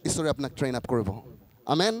actually ঈশ্বৰে আপোনাক ট্ৰেইন আপ কৰিব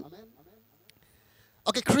আমেন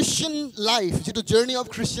অ'কে খ্ৰীষ্টিয়ান লাইফ যিটো journey of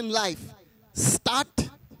Christian life start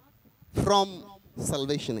from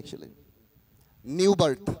salvation actually new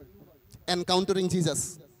birth encountering Jesus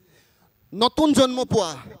নতুন জন্ম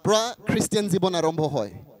পোৱা পৰা খ্ৰীষ্টিয়ান জীৱন আৰম্ভ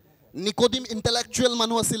হয় নিকোডিম ইন্টেলেকচুৱেল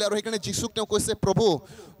মানুহ আছিল আৰু সেইকাৰণে যীশুক তেওঁ কৈছে প্ৰভু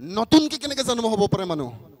নতুনকৈ কেনেকৈ জন্ম হ'ব পাৰে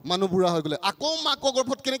মানুহ বুঢ়া হৈ গ'লে আকৌ মাকৰ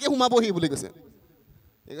গৰ্ভত কেনেকৈ সোমাবহি বুলি কৈছে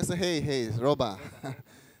ঠিক আছে হেই ৰবা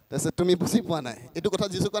তাৰপিছত তুমি বুজি পোৱা নাই এইটো কথা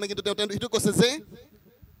যীশু কোৱা নাই কিন্তু তেওঁ এইটো কৈছে যে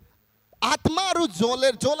আত্মা আৰু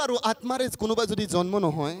জল আৰু আত্মাৰে কোনোবা যদি জন্ম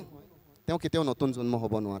নহয় তেওঁ কেতিয়াও নতুন জন্ম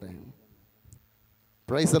হ'ব নোৱাৰে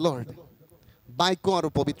প্ৰেইজ দ্য লৰ্ড বাক্য আৰু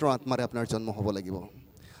পবিত্ৰ আত্মাৰে আপোনাৰ জন্ম হ'ব লাগিব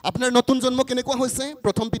আপোনাৰ নতুন জন্ম কেনেকুৱা হৈছে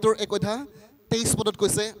প্ৰথম পিতৰ 1:23 পদত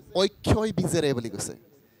কৈছে অক্ষয় বীজেৰে বুলি কৈছে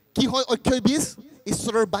কি হয় অক্ষয় বীজ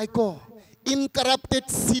ঈশ্বৰৰ বাক্য ইনকাৰাপ্টেড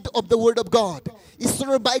seed of the word of God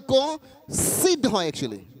ঈশ্বৰৰ বাক্য seed হয়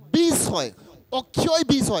actually বীজ হয় অক্ষয়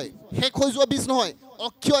বীজ হয় শেষ হৈ যোৱা বীজ নহয়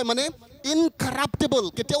অক্ষয় মানে incorruptible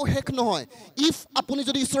কেতিয়াও শেষ নহয় if আপুনি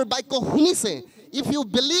যদি ঈশ্বৰৰ বাক্য শুনিছে if you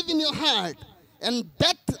believe in your heart and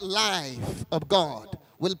that life of God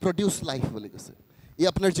will produce life বুলি কৈছে ই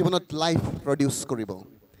আপোনাৰ জীৱনত লাইফ প্ৰডিউচ কৰিব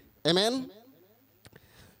আমেন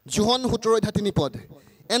যোহন 17:3 পদ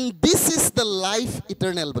and this is the life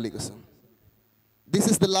eternal বুলি কৈছে this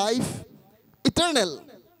is the life eternal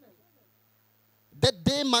that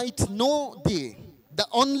they might know thee the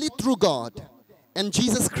only true God and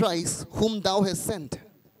Jesus Christ whom thou hast sent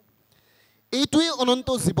এইটোৱে অনন্ত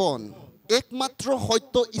জীৱন একমাত্ৰ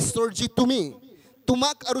সত্য ঈশ্বৰ যি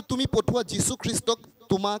তোমাক আৰু তুমি পঠোৱা যীশু খ্ৰীষ্টক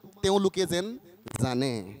তোমাক তেওঁলোকে যেন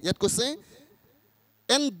জানে ইয়াত কৈছে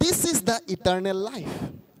and this is the eternal life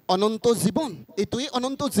অনন্ত জীৱন এইটোৱে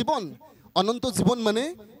অনন্ত জীৱন মানে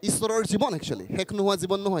ঈশ্বৰৰ জীৱন একচুৱেলি শেষ নোহোৱা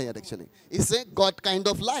জীৱন নহয় ইয়াত actually it's a god kind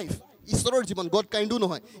of life ঈশ্বৰৰ জীৱন গড কাইণ্ডো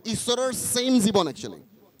নহয় ঈশ্বৰৰ সেম জীৱন actually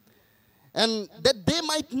and that they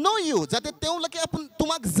might know you যাতে তেওঁলোকে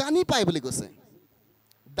তোমাক জানি পায় বুলি কৈছে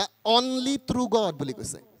the only true God বুলি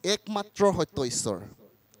কৈছে একমাত্ৰ সত্য ঈশ্বৰ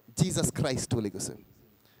Jesus Christ বুলি কৈছে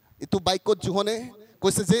ইটো বাক্যত যোহনে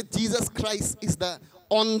কৈছে যে Jesus Christ is the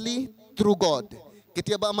only true God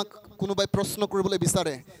কেতিয়াবা আমাক কোনোবাই প্ৰশ্ন কৰিবলৈ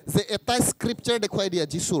বিচাৰে যে এটা স্ক্ৰিপচাৰ দেখুৱাই দিয়া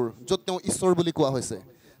যীশুৰ য'ত তেওঁ ঈশ্বৰ বুলি কোৱা হৈছে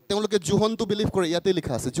তেওঁলোকে যোহনটো বিলিভ কৰে ইয়াতে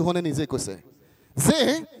লিখা আছে যোহনে নিজে কৈছে যে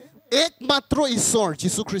একমাত্ৰ ঈশ্বৰ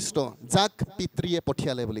যীশু খ্ৰীষ্ট যাক পিতৃয়ে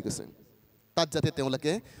পঠিয়ালে বুলি কৈছে তাত যাতে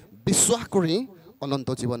তেওঁলোকে বিশ্বাস কৰি অনন্ত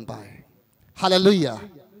জীৱন পায় হালেলুয়া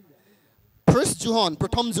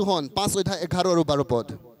প্ৰথম যোহন 5:11 আৰু 12 পদ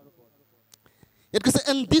ইয়াত কৈছে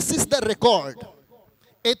and this is the record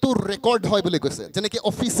এইটো ৰেকৰ্ড হয় বুলি কৈছে যেনেকৈ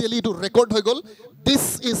অফিচিয়েলি এইটো ৰেকৰ্ড হৈ গ'ল this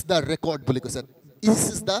is the record বুলি কৈছে this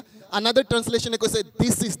is the another translation কৈছে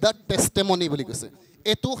this is the testimony বুলি কৈছে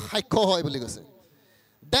এইটো সাক্ষ্য হয় বুলি কৈছে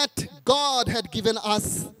that God had given us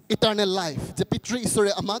eternal life যে পিতৃ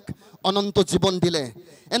ঈশ্বৰে আমাক অনন্ত জীৱন দিলে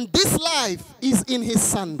and this life is in his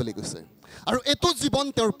son বুলি কৈছে আৰু এইটো জীৱন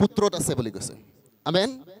তেওঁৰ পুত্ৰত আছে বুলি কৈছে আমেন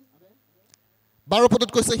 12 পদত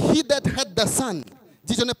কৈছে he that had the son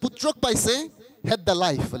যিজনে পুত্ৰক পাইছে had the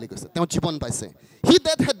life বুলি কৈছে তেওঁ জীৱন পাইছে he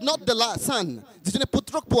that had not the son যিজনে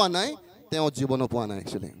পুত্ৰক পোৱা নাই তেওঁ জীৱনো পোৱা নাই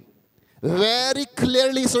actually very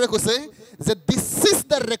clearly ঈশ্বৰে কৈছে যে this is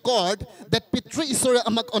the record that পিতৃ ঈশ্বৰে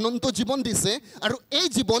আমাক অনন্ত জীৱন দিছে আৰু এই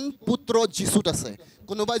জীৱন পুত্ৰ যীশুত আছে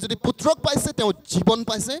কোনোবাই যদি পুত্ৰক পাইছে তেওঁ জীৱন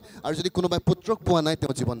পাইছে আৰু যদি কোনোবাই পুত্ৰক পোৱা নাই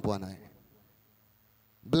তেওঁ জীৱন পোৱা নাই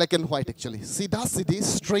black and white actually সিধা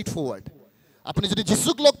straight forward আপুনি যদি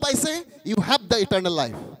যীশুক লগ পাইছে you have the eternal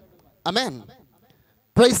life amen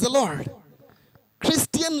praise the Lord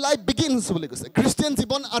Christian life begins বুলি কৈছে খ্ৰীষ্টিয়ান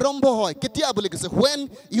জীৱন আৰম্ভ হয় কেতিয়া বুলি কৈছে when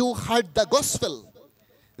you heard the gospel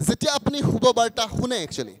যেতিয়া আপুনি শুভবাৰ্তা শুনে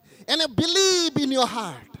actually and believe in your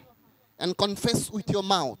heart and confess with your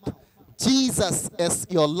mouth Jesus as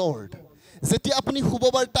your Lord যেতিয়া আপুনি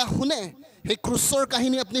শুভবাৰ্তা শুনে সেই ক্ৰুচৰ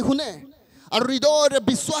কাহিনী আপুনি শুনে আৰু হৃদয়ৰে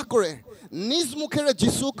বিশ্বাস কৰে নিজ মুখেৰে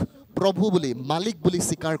যীশুক প্ৰভু বুলি মালিক বুলি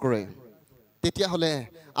স্বীকাৰ কৰে তেতিয়াহ'লে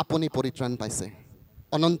আপুনি পৰিত্ৰাণ পাইছে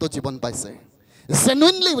অনন্ত জীৱন পাইছে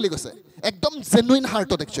জেনুইনলি বুলি কৈছে একদম জেনুইন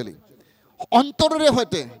হাৰ্টত একচুৱেলি অন্তৰেৰে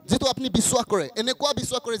সৈতে যেটো আপুনি বিশ্বাস কৰে এনেকুৱা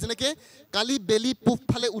বিশ্বাস কৰে যেনেকে কালি বেলি পূব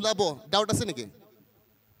ফালে ওলাব ডাউট আছে নেকি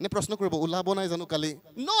নে প্ৰশ্ন কৰিব ওলাব নাই জানো কালি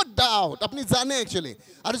নো ডাউট আপুনি জানে একচুৱেলি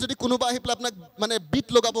আৰু যদি কোনোবা আহি পেলাই আপোনাক মানে বিট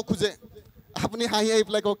লগাব খোজে আপুনি হাঁহি আহি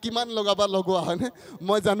পেলাই কওক কিমান লগাবা লগোৱা হয়নে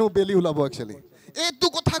মই জানো বেলি ওলাব একচুৱেলি এইটো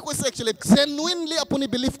কথা কৈছে একচুৱেলি জেনুইনলি আপুনি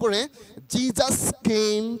বিলিভ কৰে Jesus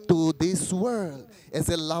came to this world as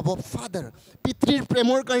a love of father পিতৃৰ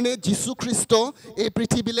প্ৰেমৰ কাৰণে যীশু খ্ৰীষ্ট এই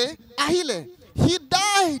পৃথিৱীলৈ আহিলে হি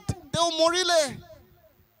ডাইড তেওঁ মৰিলে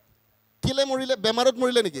কিলে মৰিলে বেমাৰত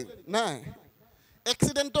মৰিলে নেকি নাই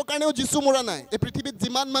এক্সিডেণ্টৰ কাৰণেও যীশু মৰা নাই এই পৃথিৱীত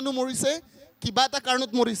যিমান মানুহ মৰিছে কিবা এটা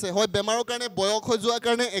কাৰণত মৰিছে হয় বেমাৰৰ কাৰণে বয়স হৈ যোৱাৰ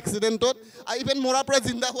কাৰণে এক্সিডেণ্টত ইভেন মৰাৰ পৰা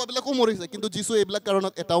জিন্দা হোৱাবিলাকো মৰিছে কিন্তু যীশু এইবিলাক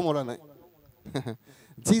কাৰণত এটাও মৰা নাই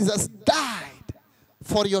Jesus died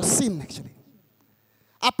for your sin actually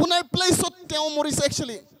আপোনাৰ প্লেচত তেওঁ মৰিছে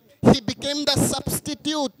actually he became the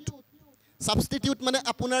substitute মানে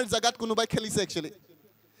আপোনাৰ জাগাত কোনোবাই খেলিছে actually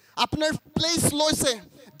আপোনাৰ প্লেচ লৈছে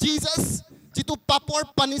Jesus যিটো পাপৰ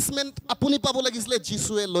পানিশমেন্ট আপুনি পাব লাগিছিলে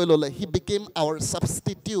যিশুৱে লৈ ললে he became our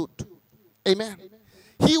substitute amen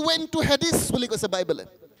he went to Hades বুলি কৈছে বাইবেলে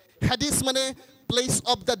Hades মানে place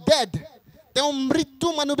of the dead তেওঁ মৃত্যু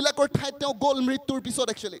মানুহবিলাকৰ ঠাইত তেওঁ গ'ল মৃত্যুৰ পিছত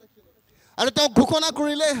একচুৱেলি আৰু তেওঁ ঘোষণা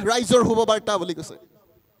কৰিলে ৰাইজৰ হ'ব বাৰ্তা বুলি কৈছে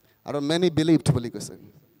আৰু মেনি বিলিভড বুলি কৈছে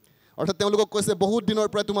অৰ্থাৎ তেওঁলোকক কৈছে বহুত দিনৰ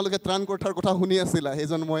পৰা তোমালোকে ত্ৰাণকৰ্তাৰ কথা শুনি আছিলা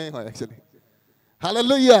সেইজন ময়ে হয় একচুৱেলি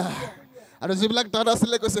হালেলুয়া আৰু যিবিলাক তাত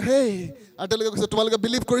আছিলে কৈছে হেই আৰু তেওঁলোকে কৈছে তোমালোকে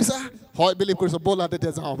বিলিভ কৰিছা হয় বিলিভ কৰিছো ব'লা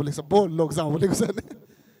তেতিয়া যাওঁ বুলি কৈছে ব'ল লগ যাওঁ বুলি কৈছে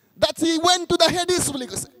that's he went to the Hades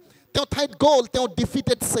বুলি কৈছে তেওঁ ঠাইত গ'ল তেওঁ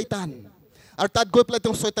ডিফিটেড শয়তান আৰু তাত গৈ পেলাই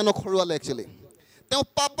তেওঁ শয়তানক হৰুৱালে একচুৱেলি তেওঁ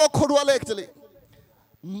পাপক হৰুৱালে একচুৱেলি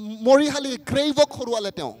মৰিহালি গ্ৰেভক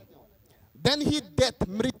হৰুৱালে তেওঁ দেন হি ডেথ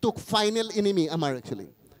মৃত্যুক ফাইনেল এনিমি আমাৰ একচুৱেলি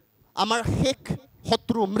আমাৰ শেষ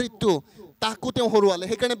শত্ৰু মৃত্যু তাকো তেওঁ হৰুৱালে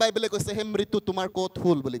সেইকাৰণে বাইবেলে কৈছে হে মৃত্যু তোমাৰ ক'ত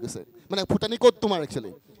হ'ল বুলি কৈছে মানে ফুটানি ক'ত তোমাৰ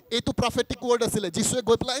একচুৱেলি এইটো প্ৰফেটিক ৱৰ্ড আছিলে যিশুৱে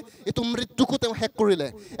গৈ পেলাই এইটো মৃত্যুকো তেওঁ শেষ কৰিলে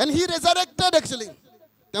এণ্ড হি ৰেজাৰেক্টেড একচুৱেলি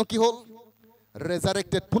তেওঁ কি হ'ল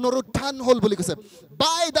resurrected পুনৰুত্থান হল বুলি কৈছে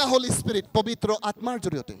by the holy spirit পবিত্ৰ আত্মাৰ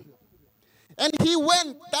জৰিয়তে and he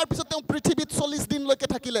went তাৰ পিছত তেওঁ পৃথিৱীত 40 দিন লৈকে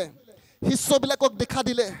থাকিলে শিষ্যবিলাকক দেখা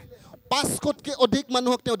দিলে 500 কে অধিক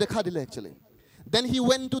মানুহক তেওঁ দেখা দিলে actually then he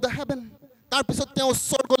went to the heaven তাৰ পিছত তেওঁ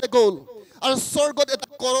স্বৰ্গলৈ গ'ল আৰু স্বৰ্গত এটা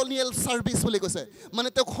কৰনিয়েল সাৰ্ভিস বুলি কৈছে মানে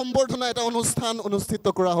তেওঁ সম্বৰ্ধনা এটা অনুষ্ঠান অনুষ্ঠিত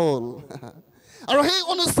কৰা হ'ল আৰু সেই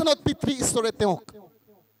অনুষ্ঠানত পিতৃ ঈশ্বৰে তেওঁক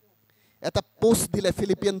এটা পোষ্ট দিলে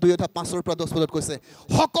ফিলিপিয়ান 2:5 পৰা 10 পদত কৈছে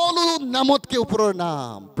সকলো নামতকে ওপৰৰ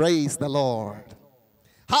নাম প্ৰেইজ দ্য লৰ্ড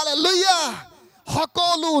হালেলুয়া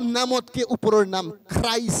সকলো নামতকে ওপৰৰ নাম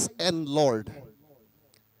খ্ৰাইষ্ট এণ্ড লৰ্ড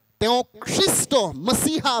তেওঁ খ্ৰীষ্ট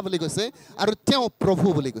মसीहा বুলি কৈছে আৰু তেওঁ প্ৰভু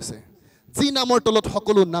বুলি কৈছে যি নামৰ তলত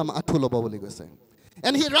সকলো নাম আঁঠু ল'ব বুলি কৈছে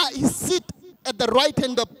and he sit at the right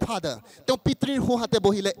hand of father তেওঁ পিতৃৰ সোঁহাতে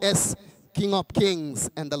বহিলে S King of Kings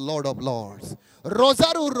and the Lord of Lords.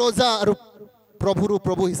 Rozaru roza aru prabhuru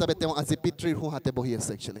prabhu hisabe তেওঁ আজি পিতৃৰ সোঁহাতে বহি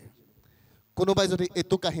আছে actually. কোনোবাই যদি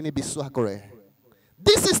এটো কাহিনী বিশ্বাস কৰে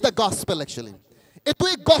this is the gospel actually.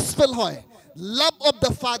 এটোই gospel হয়. Love of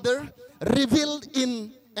the Father revealed in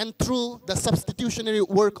and through the substitutionary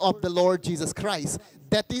work of the Lord Jesus Christ.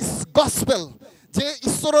 That is gospel. যে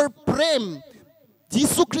ঈশ্বৰৰ প্ৰেম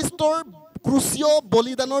যীশু খ্ৰীষ্টৰ ক্ৰুচীয়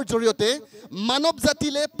বলিদানৰ জৰিয়তে মানৱ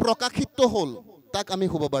জাতিলে প্ৰকাশিত হ'ল তাক আমি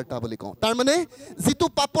শুভবাৰ্তা বুলি কওঁ তাৰ মানে যিটো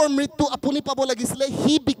পাপৰ মৃত্যু আপুনি পাব লাগিছিলে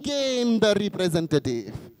হি বিকেম দ্য ৰিপ্ৰেজেন্টেটিভ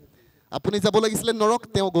আপুনি যাব লাগিছিলে নৰক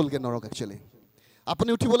তেওঁ গ'লগে নৰক একচুৱেলি আপুনি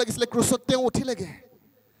উঠিব লাগিছিলে ক্ৰুচত তেওঁ উঠিলেগে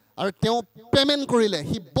আৰু তেওঁ পেমেন্ট কৰিলে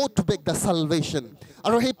হি বট বেক দ্য সালভেশন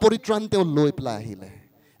আৰু সেই পৰিত্ৰাণ তেওঁ লৈ পেলাই আহিলে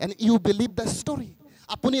and U believe the story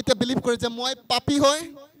আপুনি এটা বিলিভ কৰে যে মই পাপী হয়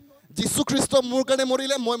যীশু খ্ৰীষ্ট মোৰ কাৰণে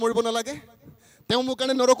মৰিলে মই মৰিব নালাগে তেওঁ মোৰ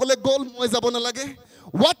কাৰণে নৰকলৈ গ'ল মই যাব নালাগে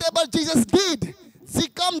whatever Jesus did যি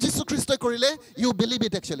কাম যীশু খ্ৰীষ্টই কৰিলে you believe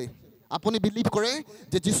it actually আপুনি বিলিভ কৰে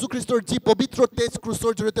যে যীশু খ্ৰীষ্টৰ যি পবিত্ৰ তেজ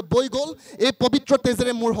ক্ৰুচৰ জৰিয়তে বৈ গ'ল এই পবিত্ৰ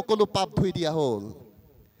তেজেৰে মোৰ সকলো পাপ ধুই দিয়া হ'ল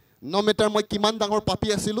no matter মই কিমান ডাঙৰ পাপী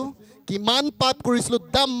আছিলো কিমান পাপ কৰিছিলো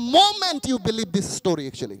the moment you believe this story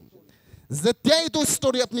actually যেতিয়া এইটো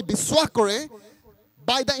ষ্টৰী আপুনি বিশ্বাস কৰে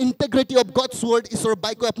by the integrity of God's word isor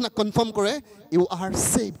by ko apna confirm kore you are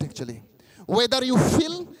saved actually whether you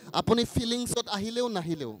feel apuni feelings ot ahileo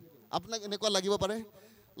nahileo apnak enekwa lagibo pare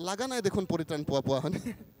laga nai dekhun poritan poa poa hane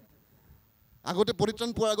agote poritan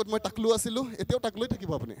poa agot moi taklu asilu eteo takloi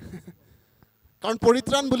thakibo apuni karon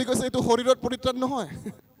poritran boli koise etu horirot poritran nohoy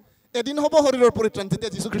edin hobo horiror poritran jetia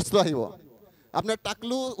Jesus Christ ahibo apnar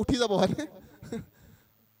taklu uthi jabo hane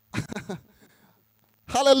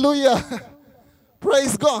Hallelujah.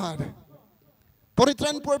 Praise God.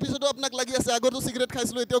 পৰিত্ৰাণ পোৱাৰ পিছতো আপোনাক লাগি আছে আগতো সিগাৰেট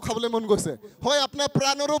খাইছিলো এতিয়াও খাবলৈ মন গৈছে হয় আপোনাৰ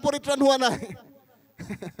প্ৰাণৰো পৰিত্ৰাণ হোৱা নাই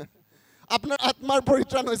আপোনাৰ আত্মাৰ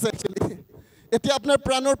পৰিত্ৰাণ হৈছে একচুয়ালি এতিয়া আপোনাৰ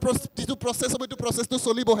প্ৰাণৰ যিটো প্ৰসেছ হ'ব এইটো প্ৰসেছটো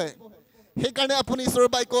চলিবহে সেইকাৰণে আপুনি ঈশ্বৰৰ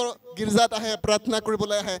বাইকৰ গিৰ্জাত আহে প্ৰাৰ্থনা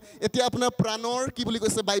কৰিবলৈ আহে এতিয়া আপোনাৰ প্ৰাণৰ কি বুলি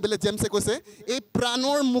কৈছে বাইবেলে জেমছে কৈছে এই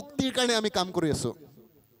প্ৰাণৰ মুক্তিৰ কাৰণে আমি কাম কৰি আছো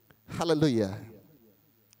Hallelujah.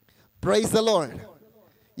 Praise the Lord.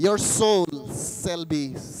 Your soul shall be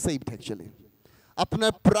saved actually.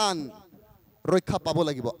 আপোনাৰ প্ৰাণ ৰক্ষা পাব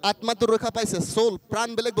লাগিব আত্মাটো ৰক্ষা পাইছে সোল প্ৰাণ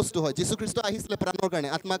বেলেগ বস্তু হয় যীশু খ্ৰীষ্ট আহিছিলে প্ৰাণৰ কাৰণে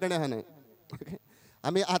আত্মাৰ কাৰণে আহা নাই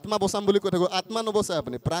আমি আত্মা বচাম বুলি কৈ থাকো আত্মা নবচায়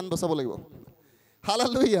আপুনি প্ৰাণ বচাব লাগিব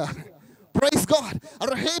Hallelujah. Praise God.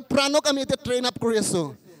 আৰু সেই প্ৰাণক আমি এতিয়া ট্ৰেইন আপ কৰি আছো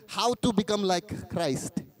how to become like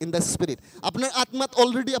Christ in the spirit আপোনাৰ আত্মাত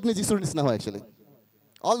অলৰেডি আপুনি যীশুৰ নিচিনা হয় actually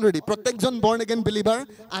অলৰেডি প্ৰত্যেকজন born again believer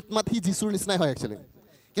আত্মাত হি যীশুৰ নিচিনা হয় actually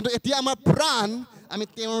কিন্তু এতিয়া আমাৰ প্ৰাণ আমি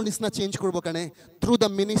তেওঁৰ নিচিনা চেঞ্জ কৰিব কাৰণে through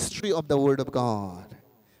the ministry of the word of God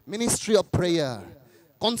ministry of prayer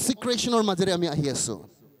consecration or মাজেৰে আমি আহি আছো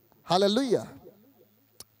Hallelujah.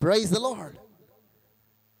 Praise the Lord.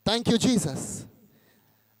 Thank you Jesus.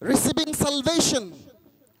 Receiving salvation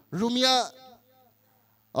Rumia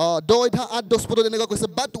 2:8 এনেকুৱা কৈছে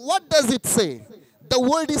but what does it say the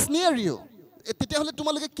word is near you তেতিয়া হলে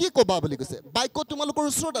তোমালোকে কি কবা বুলি কৈছে বাইক তোমালোকৰ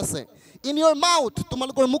ওচৰত আছে in your mouth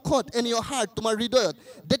তোমালোকৰ মুখত in your heart তোমাৰ হৃদয়ত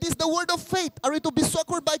that is the word of faith আৰু এটো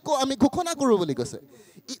বিশ্বাসৰ বাইক আমি ঘোষণা কৰো বুলি কৈছে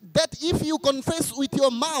that if you confess with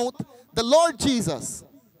your mouth the Lord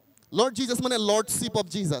Jesus মানে lordship of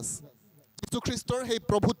Jesus যীশু খ্ৰীষ্টৰ সেই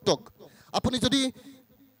প্ৰভুত্বক আপুনি যদি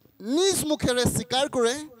নিজ মুখেৰে স্বীকাৰ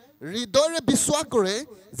কৰে হৃদয়ৰে বিশ্বাস কৰে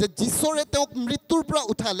যে যীশুৰে তেওঁক মৃত্যুৰ পৰা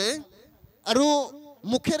উঠালে আৰু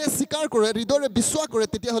মুখেৰে স্বীকাৰ কৰে হৃদয়ৰে বিশ্বাস কৰে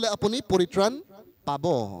তেতিয়া হলে আপুনি পৰিত্ৰাণ পাব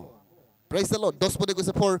Praise the Lord 10 পদে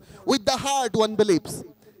কৈছে for with the heart one believes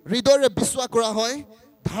হৃদয়ৰে বিশ্বাস কৰা হয়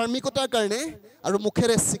ধাৰ্মিকতাৰ কাৰণে আৰু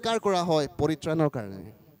মুখেৰে স্বীকাৰ কৰা হয় পৰিত্ৰাণৰ কাৰণে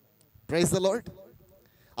Praise the Lord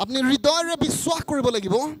আপুনি হৃদয়ৰে বিশ্বাস কৰিব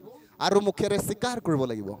লাগিব আৰু মুখেৰে স্বীকাৰ কৰিব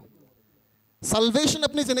লাগিব Salvation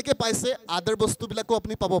আপনি যেনেকে পাইছে আদাৰ বস্তুবিলাকো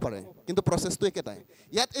আপনি পাব পাৰে কিন্তু প্ৰসেছটো একেটাই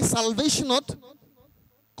ইয়াত এই সালভেশনত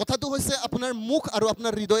কথাটো হৈছে আপোনাৰ মুখ আৰু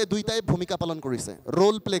আপোনাৰ হৃদয়ে দুইটাই ভূমিকা পালন কৰিছে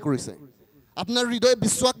ৰোল প্লে কৰিছে আপোনাৰ হৃদয়ে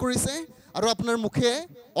বিশ্বাস কৰিছে আৰু আপোনাৰ মুখে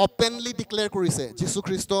ওপেনলি ডিক্লেয়াৰ কৰিছে যীশু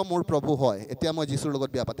খ্ৰীষ্ট মোৰ প্ৰভু হয় এতিয়া মই যীশুৰ লগত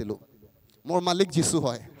বিয়া পাতিলো মোৰ মালিক যীশু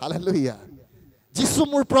হয় হালেলুয়া যীশু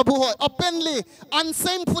মোৰ প্ৰভু হয় ওপেনলি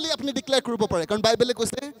আনশেমফুলি আপনি ডিক্লেয়াৰ কৰিব পাৰে কাৰণ বাইবেলে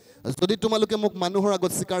কৈছে যদি তোমালোকে মোক মানুহৰ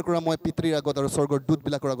আগত স্বীকাৰ কৰা মই পিতৃৰ আগত আৰু স্বৰ্গৰ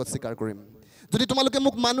দূতবিলাকৰ আগত স্বীকাৰ কৰিম যদি তোমালোকে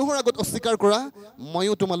মোক মানুহৰ আগত অস্বীকাৰ কৰা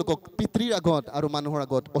মইও তোমালোকক পিতৃৰ আগত আৰু মানুহৰ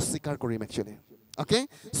আগত অস্বীকাৰ কৰিম একচুয়ালি ওকে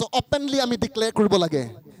সো ওপেনলি আমি ডিক্লেয়াৰ কৰিব লাগে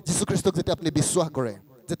যীশু খ্ৰীষ্টক যেতিয়া আপনি বিশ্বাস কৰে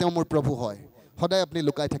যে তেওঁ মোৰ প্ৰভু হয় সদায় আপনি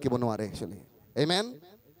লুকাই থাকিব নোৱাৰে একচুয়ালি আমেন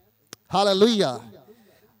হালেলুয়া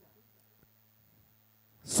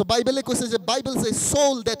So Bible কৈছে যে Bible says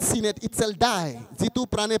soul that sinneth it shall die Jitu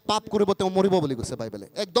প্ৰাণে পাপ কৰিব তেওঁ মৰিব বুলি কৈছে বাইবেলে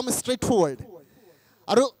একদম ষ্ট্ৰেইট ফৰৱাৰ্ড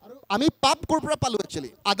আৰু আমি পাপ কৰ পৰা পালো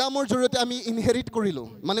একচুয়ালি আদামৰ জৰিয়তে আমি ইনহেৰিট কৰিলো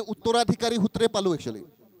মানে উত্তৰাধিকাৰী সূত্ৰে পালো একচুয়ালি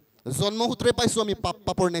জন্ম সূত্ৰে পাইছো আমি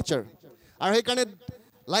পাপৰ নেচাৰ আৰু সেই কাৰণে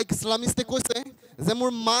লাইক ইসলামিষ্টে কৈছে যে মোৰ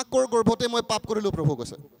মাকৰ গৰ্ভতে মই পাপ কৰিলো প্ৰভু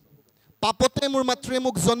কৈছে পাপতে মোৰ মাতৃয়ে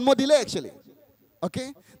মোক জন্ম দিলে একচুয়ালি ওকে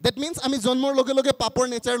দ্যাট মিন্স আমি জন্মৰ লগে লগে পাপৰ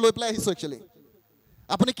নেচাৰ লৈ পেলাই আহিছো একচুয়ালি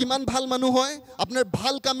আপুনি কিমান ভাল মানুহ হয় আপোনাৰ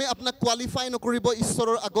ভাল কামে আপোনাক কোৱালিফাই নকৰিব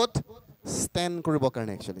ঈশ্বৰৰ আগত ষ্টেণ্ড কৰিব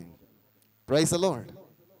কাৰণে actually praise the lord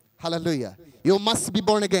hallelujah U must B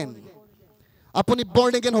born again আপুনি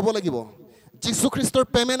বৰ্ন এগেইন হ'ব লাগিব যীশু খ্ৰীষ্টৰ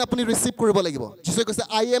পেমেন্ট আপুনি ৰিসিভ কৰিব লাগিব যীশুৱে কৈছে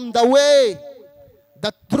I am da way the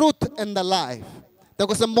truth and the life তেওঁ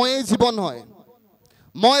কৈছে মই জীৱন হয়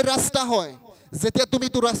মই ৰাস্তা হয় যেতিয়া তুমি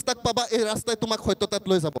তো ৰাস্তাক পাবা এই ৰাস্তাই তোমাক সত্যতাত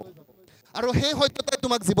লৈ যাব আৰু সেই সত্যতাই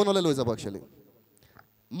তোমাক জীৱনলৈ লৈ যাব একচুয়ালি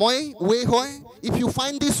মই ৱে হয় if you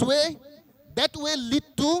find this way that way lead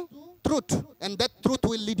to truth and that truth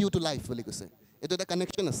will lead you to life বুলি কৈছে এটো এটা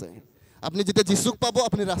কানেকশন আছে আপনি যেতিয়া যীশুক পাব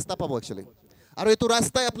আপনি ৰাস্তা পাব একচুয়ালি আৰু এটো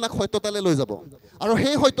ৰাস্তাই আপোনাক সত্যতালৈ লৈ যাব আৰু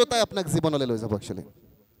সেই সত্যতাই আপোনাক জীৱনলৈ লৈ যাব actually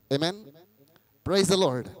amen praise the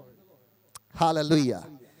lord hallelujah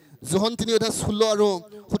যোহন 3:16 আৰু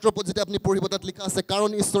 17 পদ যেতিয়া আপনি পঢ়িব তাত লিখা আছে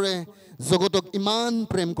কাৰণ ঈশ্বৰে জগতক ইমান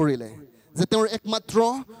প্ৰেম কৰিলে যে তেওঁৰ একমাত্ৰ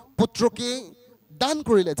পুত্ৰকে দান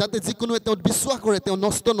কৰিলে যাতে যিকোনো তেওঁ বিশ্বাস কৰে তেওঁ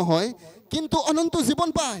নষ্ট নহয় কিন্তু অনন্ত জীৱন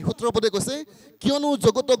পায় 17 পদে কৈছে কিয়নো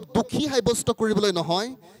জগতক দুখী সাব্যস্ত কৰিবলৈ নহয়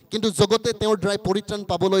কিন্তু জগতে তেওঁৰ দ্বাৰাই পৰিত্ৰাণ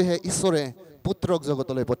পাবলৈহে ঈশ্বৰে পুত্ৰক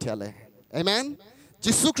জগতলৈ পঠিয়ালে আমেন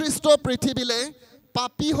যীশু খ্ৰীষ্ট পৃথিৱীলৈ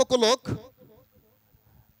পাপী সকলক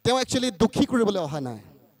তেওঁ একচুয়ালি দুখী কৰিবলৈ অহা নাই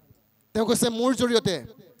তেওঁ কৈছে মোৰ জৰিয়তে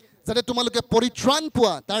যাতে তোমালোকে পৰিত্ৰাণ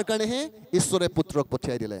পোৱা তাৰ কাৰণেহে ঈশ্বৰে পুত্ৰক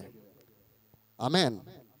পঠিয়াই দিলে আমেন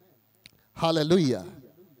হালেলুয়া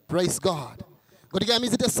প্ৰেইজ গড গতিকে আমি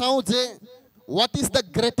যেতিয়া চাওঁ যে what is the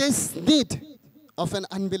greatest need of an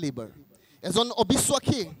unbeliever এজন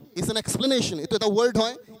অবিশ্বাসী is an explanation এটো এটা word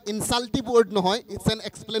হয় insultive word নহয় it's an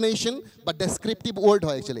explanation but descriptive word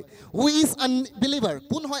হয় actually who is unbeliever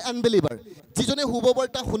কোন হয় unbeliever যিজনে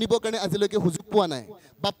শুভবাৰ্তা শুনিবৰ কাৰণে আজিলৈকে সুযোগ পোৱা নাই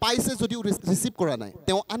বা পাইছে যদিও ৰিসিভ কৰা নাই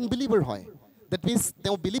তেওঁ unbeliever হয় that means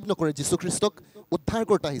তেওঁ বিলিভ নকৰে যীশু খ্ৰীষ্টক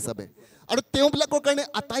উদ্ধাৰকৰ্তা হিচাপে আৰু তেওঁবিলাকৰ কাৰণে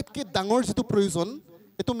আটাইতকৈ ডাঙৰ যেটো প্ৰয়োজন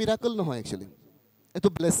এটো মিৰাকল নহয় actually এটো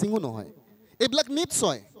ব্লেছিংও নহয় এইবিলাক নিডছ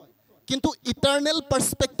হয় কিন্তু ইটাৰনেল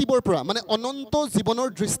পাৰ্সপেক্টিভৰ পৰা মানে অনন্ত জীৱনৰ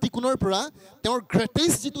দৃষ্টিকোণৰ পৰা তেওঁৰ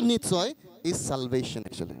গ্ৰেটেষ্ট যেটো নিডছ হয় ইজ সালভেশন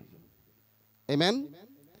actually আমেন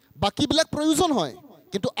বাকিবিলাক প্ৰয়োজন হয়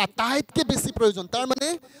কিন্তু আটাইতকৈ বেছি প্ৰয়োজন তাৰ মানে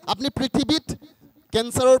আপুনি পৃথিৱীত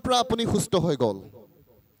ক্যান্সাৰৰ পৰা আপুনি সুস্থ হৈ গ'ল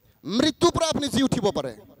মৃত্যুৰ পৰা আপুনি জি উঠিব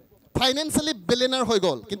পাৰে ফাইনান্সিয়ালি বিলিয়নাৰ হৈ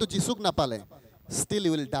গ'ল কিন্তু যিশুক নাপালে still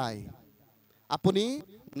you will die আপুনি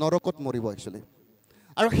নৰকত মৰিব actually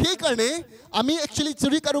আৰু সেই কাৰণে আমি একচুয়ালি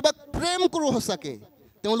যদি কাৰোবাক প্ৰেম কৰো হসাকে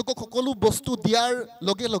তেওঁলোকক সকলো বস্তু দিয়াৰ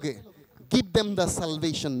লগে লগে give them the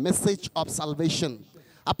salvation message of salvation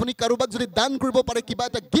আপুনি কাৰোবাক যদি দান কৰিব পাৰে কিবা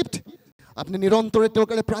এটা গিফট আপুনি নিৰন্তৰে তেওঁৰ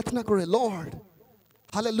কাৰণে প্ৰাৰ্থনা কৰে লৰ্ড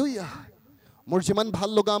হালেলুয়া মোৰ যিমান ভাল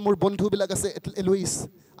লগা মোৰ বন্ধু বিলাক আছে এলুইস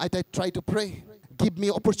I try to pray give me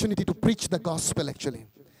opportunity to preach the gospel actually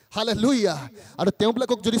hallelujah আৰু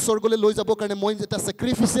তেওঁবিলাকক যদি স্বৰ্গলৈ লৈ যাব কাৰণে মই এটা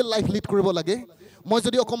sacrificial life lead কৰিব লাগে মই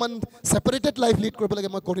যদি অকমান separated life lead কৰিব লাগে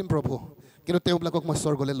মই কৰিম প্ৰভু কিন্তু তেওঁবিলাকক মই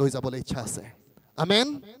স্বৰ্গলৈ লৈ যাবলৈ ইচ্ছা আছে আমেন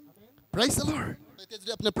praise the lord এতিয়া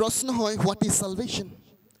যদি আপোনাৰ প্ৰশ্ন হয় what is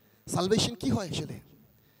salvation কি হয় actually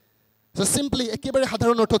so simply একেবাৰে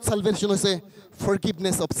সাধাৰণ অৰ্থত salvation হৈছে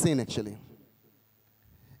forgiveness of sin actually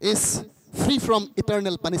is free from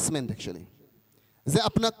eternal punishment actually যে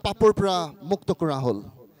আপোনাক পাপৰ পৰা মুক্ত কৰা হল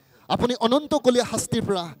আপুনি অনন্তকলীয়া শাস্তিৰ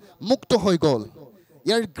পৰা মুক্ত হৈ গল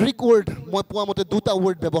ইয়াৰ গ্ৰীক ৱৰ্ড মই পোৱা মতে দুটা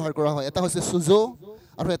ৱৰ্ড ব্যৱহাৰ কৰা হয় এটা হৈছে সুজো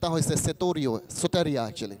আৰু এটা হৈছে সোটাৰিয়া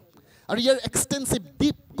actually আৰু ইয়াৰ এক্সটেন্সিভ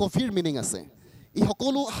ডিপ গভীৰ মিনিং আছে ই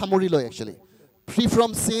সকলো সামৰি লয় actually free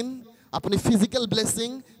from sin আপুনি physical blessing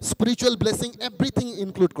spiritual blessing everything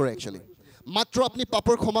include কৰে actually মাত্ৰ আপুনি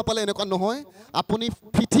পাপৰ ক্ষমা পালে এনেকুৱা নহয় আপুনি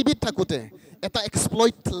পৃথিৱীত থাকোতে এটা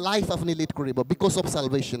এক্সপ্লইট লাইফ আপুনি লিড কৰিব বিকজ অফ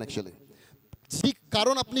সালভেশন actually যি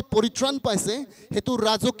কাৰণ আপুনি পৰিত্ৰাণ পাইছে হেতু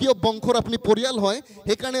ৰাজকীয় বংশৰ আপুনি পৰিয়াল হয়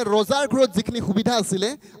সেই কাৰণে ৰজাৰ ঘৰত যিখিনি সুবিধা আছিল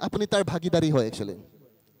আপুনি তাৰ ভাগিদাৰী হয় actually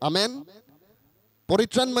আমেন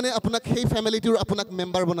পৰিত্ৰাণ মানে আপোনাক সেই ফ্যামিলিটোৰ আপোনাক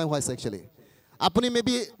মেম্বাৰ বনাই হোৱাইছে actually আপুনি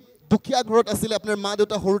মেবি দুখিয়া ঘৰত আছিল আপোনাৰ মা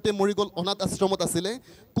দেউতা হৰুতে মৰি গল অনাথ আশ্ৰমত আছিল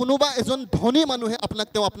কোনোবা এজন ধনী মানুহে আপোনাক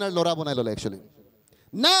তেওঁ আপোনাৰ লৰা বনাই ললে actually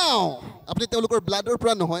নাও আপুনি তেওঁলোকৰ ব্লাডৰ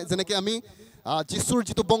পৰা নহয় যেনেকৈ আমি যিশুৰ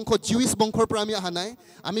যেটো বংশ জিউইছ বংশৰ পৰা আমি আহা নাই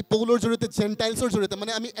আমি পৌলৰ জৰিয়তে জেন্টাইলছৰ জৰিয়তে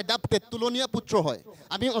মানে আমি এডাপ্টেড তুলনীয়া পুত্ৰ হয়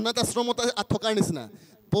আমি অনাথ আশ্ৰমত থকাৰ নিচিনা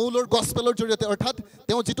পৌলৰ গস্পেলৰ জৰিয়তে অৰ্থাৎ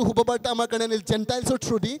তেওঁ যেটো শুভবাৰ্তা আমাৰ কাৰণে জেন্টাইলছৰ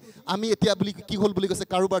থ্ৰু দি আমি এতিয়া বুলি কি হল বুলি কৈছে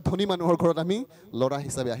কাৰোবাৰ ধনী মানুহৰ ঘৰত আমি লৰা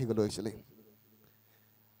হিচাপে আহি গলো actually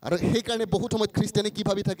আৰু সেই কাৰণে বহুত সময় খ্ৰীষ্টিয়ানে কি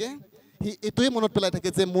ভাবি থাকে হি এটোই মনত পেলাই থাকে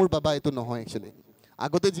যে মোৰ বাবা এটো নহয় actually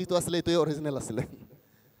আগতে যেটো আছিল এটোই অৰিজিনাল আছিল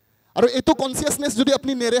আৰু এটো কনসিয়াসনেস যদি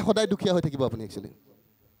আপনি নেৰে সদায় দুখিয়া হৈ থাকিব আপনি actually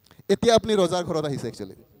এতিয়া আপনি ৰজাৰ ঘৰত আহিছে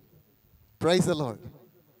actually praise the lord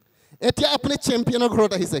এতিয়া আপনি চ্যাম্পিয়নৰ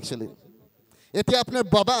ঘৰত আহিছে actually এতিয়া আপোনাৰ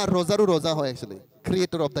বাবা ৰজাৰো ৰজা হয় actually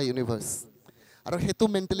creator of the universe আৰু হেতু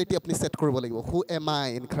মেন্টালিটি আপনি সেট কৰিব লাগিব who am I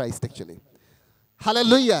in Christ actually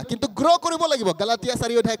hallelujah কিন্তু গ্ৰ কৰিব লাগিব গালাতিয়া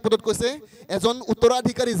 4:1 পদত কৈছে এজন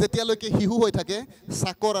উত্তৰাধিকাৰী যেতিয়ালৈকে হিহু হৈ থাকে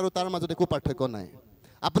চাকৰ আৰু তাৰ মাজত একো পাৰ্থক্য নাই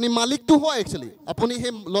আপুনি মালিকটো হয় actually আপুনি হে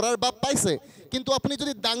লৰাৰ বাপ পাইছে কিন্তু আপুনি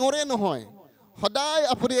যদি ডাঙৰে নহয় সদায়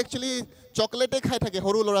আপুনি actually চকলেটে খাই থাকে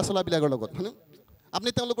হৰু লৰা চলা বিলাকৰ লগত হয়নে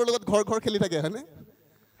আপুনি তেওঁলোকৰ লগত ঘৰ খেলি থাকে হয়নে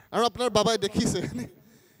আৰু আপোনাৰ বাবাই দেখিছে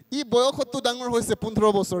ই বয়সতো ডাঙৰ হৈছে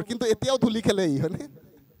 15 বছৰ কিন্তু এতিয়াও ধুলি খেলে ই হয়নে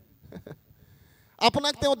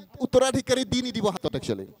আপোনাক তেওঁ উত্তৰাধিকাৰী দি নিদিব হাতত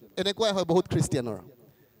actually এনেকুৱাই হয় বহুত খ্ৰীষ্টিয়ানৰ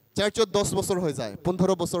চাৰ্চত 10 বছৰ হৈ যায়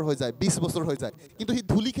 15 বছৰ হৈ যায় 20 বছৰ হৈ যায় কিন্তু হি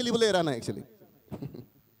ধুলি খেলিবলৈ এৰা নাই actually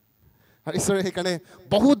আৰু ঈশ্বৰে সেইকাৰণে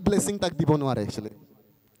বহুত ব্লেসিং তাক দিব নোৱাৰে actually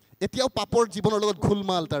এতিয়াও পাপৰ জীৱনৰ লগত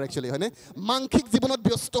ঘুলমাল তাৰ actually হয়নে মাংখিক জীৱনত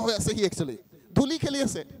ব্যস্ত হৈ আছে হি actually ধুলি খেলি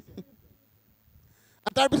আছে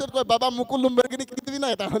তাৰ পিছত কয় বাবা মুকুল লম্বৰগিনি কিনি দিবি না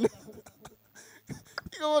এটা হয়নে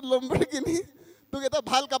কি কব লম্বৰগিনি তোক এটা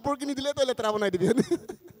ভাল কাপোৰ কিনি দিলে তই লেতৰা বনাই দিবি হয়নে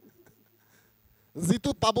যেটো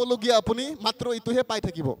পাবলগীয়া আপুনি মাত্ৰ ইটোহে পাই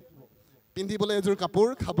থাকিব পিন্ধিবলৈ এজোৰ কাপোৰ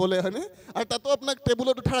খাবলৈ হয়নে আৰু তাতো আপোনাক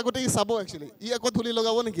টেবুলত উঠাৰ আগতে ই চাব actually ই আকৌ ধুলি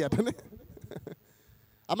লগাব নেকি হয়নে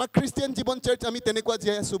আমাৰ খ্ৰীষ্টিয়ান জীৱন চাৰ্চ আমি তেনেকুৱা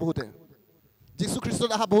জীয়াই আছো বহুতে যীশু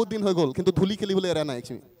খ্ৰীষ্টত অহা বহুত দিন হৈ গ'ল কিন্তু ধূলি খেলিবলৈ এৰা নাই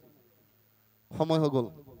একচুৱেলি সময় হৈ গ'ল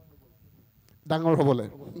ডাঙৰ হ'বলৈ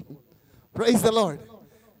প্ৰেইজ দ্য লৰ্ড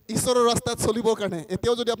ঈশ্বৰৰ ৰাস্তাত চলিবৰ কাৰণে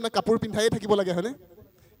এতিয়াও যদি আপোনাক কাপোৰ পিন্ধাই থাকিব লাগে হয়নে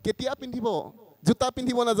কেতিয়া পিন্ধিব জোতা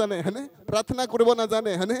পিন্ধিব নাজানে হয়নে প্ৰাৰ্থনা কৰিব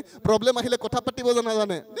নাজানে হয়নে প্ৰব্লেম আহিলে কথা পাতিব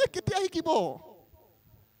নাজানে কেতিয়া শিকিব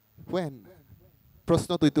when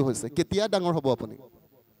প্ৰশ্নটো এইটো হৈছে কেতিয়া ডাঙৰ হ'ব আপুনি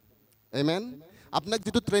আমেন আপোনাক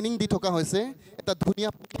যেটো ট্ৰেনিং দি থকা হৈছে এটা ধুনীয়া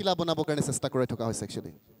পখিলা বনাবৰ কাৰণে চেষ্টা কৰি থকা হৈছে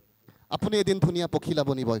একচুৱেলি আপুনি এদিন ধুনীয়া পখিলা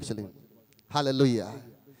বনিব একচুৱেলি হালেলুয়া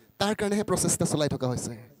তাৰ কাৰণেহে প্ৰচেষ্টা চলাই থকা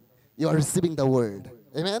হৈছে you are receiving the word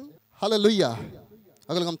amen hallelujah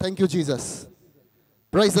welcome thank you jesus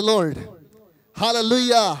praise the lord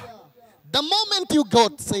hallelujah the moment you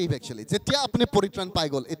got saved actually যেতিয়া আপুনি পৰিত্ৰাণ পাই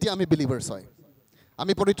গ'ল এতিয়া আমি believers হয়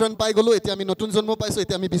আমি পৰিত্ৰাণ পাই গ'লো এতিয়া আমি নতুন জন্ম পাইছো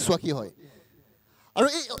এতিয়া আমি বিশ্বাসী হয় আৰু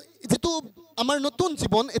এই যেটো আমাৰ নতুন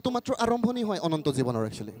জীৱন এটো মাত্ৰ আৰম্ভণি হয় অনন্ত জীৱনৰ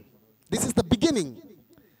actually this is the beginning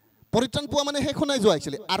পৰিত্ৰাণ পোৱা মানে শেষ নাই যোৱা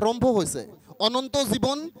actually আৰম্ভ হৈছে অনন্ত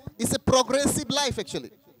জীৱন is a progressive life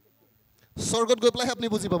actually স্বৰ্গত গৈ পেলাই আপুনি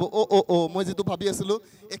বুজি পাব ও মই যেটো ভাবি আছিলো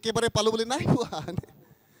একেবাৰে পালো বুলি নাই হোৱা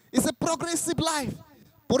is a progressive life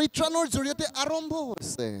পৰিত্ৰাণৰ জৰিয়তে আৰম্ভ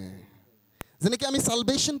হৈছে যেনেকৈ আমি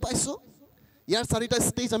সালভেশন পাইছো ইয়াৰ চাৰিটা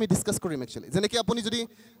ষ্টেজ আমি ডিসকাস কৰিম একচুয়ালি যেনেকৈ আপুনি যদি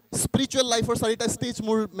স্পিৰিচুৱেল লাইফৰ চাৰিটা ষ্টেজ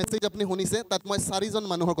মোৰ মেছেজ আপুনি শুনিছে তাত মই চাৰিজন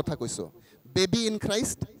মানুহৰ কথা কৈছো বেবী ইন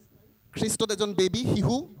খ্ৰাইষ্ট খ্ৰীষ্টত এজন বেবী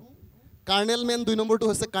শিশু কাৰ্নেল মেন 2 নম্বৰটো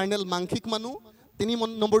হৈছে কাৰ্নেল মাংখিক মানুহ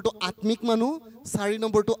 3 নম্বৰটো আত্মিক মানুহ 4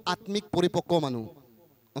 নম্বৰটো আত্মিক পৰিপক্ক মানুহ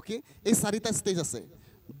ওকে এই চাৰিটা ষ্টেজ আছে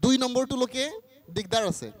 2 নম্বৰটো লকে দিগদাৰ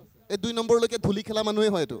আছে এই 2 নম্বৰলৈকে ধুলি খেলা মানুহে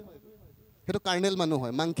হয় হেটো কাৰ্নেল মানুহ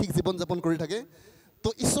হয় মাংখিক জীৱন যাপন কৰি থাকে তো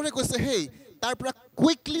ঈশ্বৰে কৈছে হেই তাৰ পৰা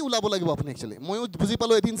কুইকলি উলাব লাগিব আপুনি একচুয়ালি ময়ো বুজি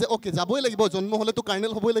পালো এদিন যে ওকে যাবই লাগিব জন্ম হলে তো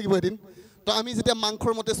কাৰ্নেল হ'বই লাগিব এদিন তো আমি যেতিয়া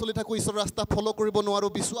মাংখৰ মতে চলি থাকো ঈশ্বৰৰ ৰাস্তা ফলো কৰিব নোৱাৰো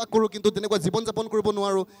বিশ্বাস কৰো কিন্তু তেনেকুৱা জীৱন যাপন কৰিব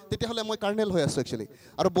নোৱাৰো তেতিয়াহলে মই কাৰ্নেল হৈ আছো একচুয়ালি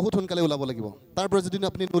আৰু বহুত সোনকালে উলাব লাগিব তাৰ পৰা যদি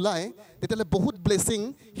আপুনি নুলাই তেতিয়াহলে বহুত ব্লেসিং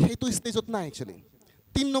হেতু ষ্টেজত নাই একচুয়ালি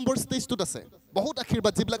 3 নম্বৰ ষ্টেজটোত আছে বহুত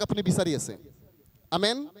আশীৰ্বাদ যিবিলাক আপুনি বিচাৰি আছে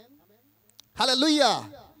আমেন হালেলুয়া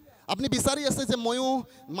আপনি বিচাৰি আছে যে ময়ো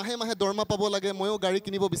মাহে মাহে দৰমা পাব লাগে ময়ো গাড়ী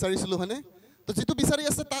কিনিব বিচাৰিছিলো হনে তো যেটো বিচাৰি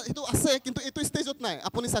আছে এটো আছে কিন্তু এটো ষ্টেজত নাই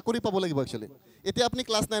আপুনি চাকৰি পাব লাগিব একচুয়ালি এতিয়া আপুনি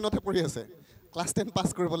ক্লাস 9 তে পঢ়ি আছে ক্লাস 10 পাস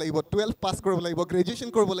কৰিব লাগিব 12 পাস কৰিব লাগিব গ্ৰেজুৱেচন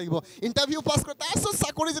কৰিব লাগিব ইন্টাৰভিউ পাস কৰি তাৰছত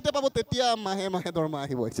চাকৰি যেতিয়া পাব তেতিয়া মাহে মাহে দৰমা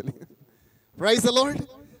আহিব একচুয়ালি প্ৰেইজ দ্য লৰ্ড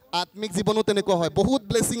আত্মিক জীৱনত তেনেকুৱা হয় বহুত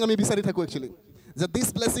ব্লেসিং আমি বিচাৰি থাকো একচুয়ালি যে দিস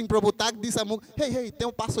ব্লেসিং প্ৰভু তাক দিছা মোক হেই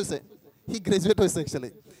তেওঁ পাস হৈছে হি গ্ৰেজুৱেট হৈছে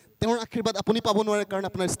একচুয়ালি তেওঁৰ আশীৰ্বাদ আপুনি পাব নোৱাৰে কাৰণ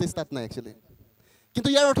আপোনাৰ ষ্টেজ তাত নাই একচুয়ালি কিন্তু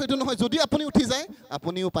ইয়াৰ অৰ্থ এটো নহয় যদি আপুনি উঠি যায়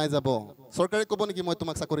আপুনিও পাই যাব সৰকাৰে ক'ব নেকি মই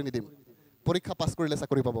তোমাক চাকৰি নিদিম পৰীক্ষা পাস কৰিলে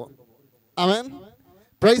চাকৰি পাব আমেন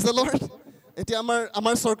প্ৰেইজ দ্য লৰ্ড এতিয়া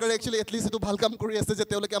আমাৰ সৰকাৰে একচুয়ালি এটলিষ্ট এটো ভাল কাম কৰি আছে যে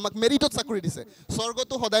তেওঁলোকে আমাক মেৰিটত চাকৰি দিছে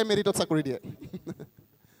স্বৰ্গটো সদায় মেৰিটত চাকৰি দিয়ে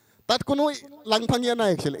তাত কোনো লাংফাঙিয়া নাই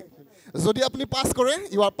একচুয়ালি যদি আপুনি পাস কৰে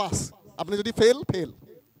ইউ আৰ পাস আপুনি যদি ফেল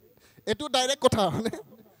এটো ডাইৰেক্ট কথা মানে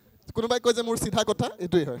কোনোবাই কয় যে মোৰ সিধা কথা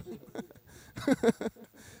এটোই হয়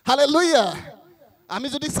হালেলুয়া আমি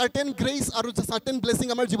যদি সাৰ্টেন গ্ৰেস আৰু সাৰ্টেন ব্লেসিং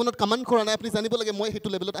আমাৰ জীৱনত কমান্ড কৰা নাই আপুনি জানিব লাগে মই হেতু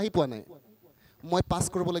লেভেলত আহি পোৱা নাই মই পাস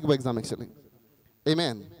কৰিব লাগিব এক্সাম একচুয়ালি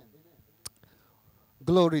আমেন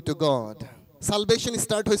গ্লোৰি টু গড সালভেশন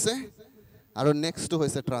স্টাৰ্ট হৈছে আৰু নেক্সট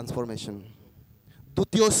হৈছে ট্ৰান্সফৰমেশন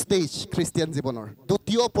দ্বিতীয় ষ্টেজ খ্ৰীষ্টিয়ান জীৱনৰ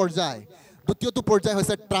দ্বিতীয় দ্বিতীয়টো পৰ্যায়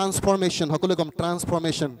হৈছে ট্ৰান্সফৰমেশন সকলো কম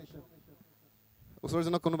ট্ৰান্সফৰমেশন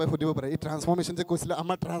ওচৰজনক কোনোবাই সুধিব পাৰে এই ট্ৰান্সফৰমেশন যে কৈছিল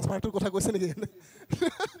আমাৰ ট্ৰান্সফাৰটোৰ কথা কৈছে নেকি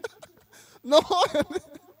নহয়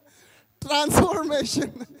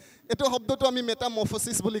ট্ৰান্সফৰমেশন এটো শব্দটো আমি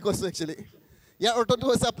মেটামৰফোসিস বুলি কৈছো একচুয়ালি ইয়াৰ অৰ্থটো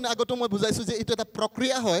হৈছে আপুনি আগতো মই বুজাইছো যে এটো এটা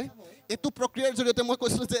প্ৰক্ৰিয়া হয় এটো প্ৰক্ৰিয়াৰ জৰিয়তে মই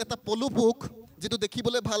কৈছিলো যে এটা পলু পোক যেটো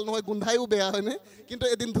দেখিবলৈ ভাল নহয় গোন্ধায়ও বেয়া হয়নে কিন্তু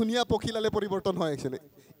এদিন ধুনীয়া পখিলালে পৰিৱৰ্তন হয় একচুয়ালি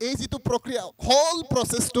এই যেটো প্ৰক্ৰিয়া হোল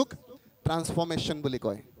প্ৰসেসটোক ট্ৰান্সফৰমেশন বুলি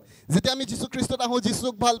কয় যেতিয়া আমি যীশু খ্ৰীষ্টত আহো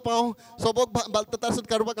যীশুক ভাল পাওঁ সবক ভাল তাৰছত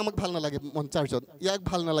কাৰোবাক আমাক ভাল নালাগে মন চাৰ্চত ইয়াক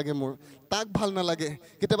ভাল নালাগে মোৰ তাক ভাল নালাগে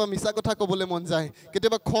কেতিয়াবা মিছা কথা ক'বলৈ মন যায়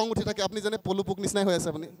কেতিয়াবা খং উঠি থাকে আপুনি জানে পলু পোক নিচিনা হৈ আছে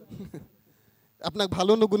আপুনি আপোনাক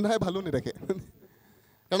ভালো নুগুন্ধায় ভালো নিৰাখে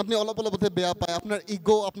কাৰণ আপুনি অলপ অলপতে বেয়া পায় আপোনাৰ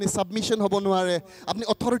ইগো আপুনি সাবমিশন হ'ব নোৱাৰে আপুনি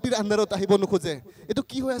অথৰিটিৰ আন্ডাৰত আহিব নোখোজে এটো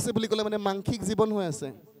কি হৈ আছে বুলি ক'লে মানে মাংখিক জীৱন হৈ আছে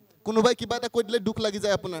কোনোবাই কিবা এটা কৈ দিলে দুখ লাগি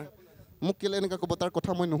যায় আপোনাৰ মোক কেলে এনেকা ক'ব তাৰ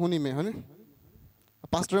কথা মই নুশুনিমে হয়নে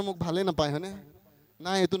পাষ্টৰে মোক ভালে নাপায় হয়নে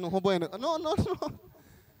নাই এটো নহব এনে নো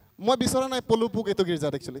মই বিচৰা নাই পলু পোক এটো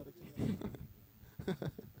গিৰ্জাত একচুয়ালি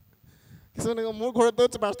কিছুমানে মোৰ ঘৰতো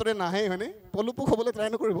পাষ্টৰে নাহে হয়নে পলু পোক হ'বলৈ ট্ৰাই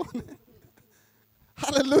নকৰিব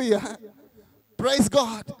হালেলুয়া প্ৰেইজ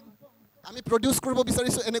গড আমি প্ৰডিউস কৰিব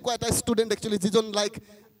বিচাৰিছো এনেকুৱা এটা ষ্টুডেন্ট একচুয়ালি যিজন লাইক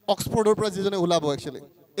অক্সফৰ্ডৰ পৰা যিজনে ওলাব একচুয়ালি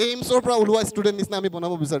এইমছৰ পৰা ওলোৱা ষ্টুডেণ্ট নিচিনা আমি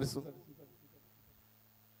বনাব বিচাৰিছোঁ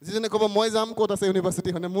যিজনে ক'ব মই যাম ক'ত আছে ইউনিভাৰ্চিটি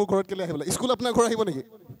হয়নে মোৰ ঘৰত কেলৈ আহিব লাগে স্কুল আপোনাৰ ঘৰ আহিব নেকি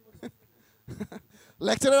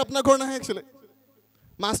লেকচাৰাৰ আপোনাৰ ঘৰ নাহে একচুৱেলি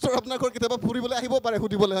মাষ্টৰ আপোনাৰ ঘৰ কেতিয়াবা ফুৰিবলৈ আহিব পাৰে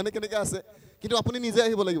সুধিবলৈ হয়নে কেনেকৈ আছে কিন্তু আপুনি নিজে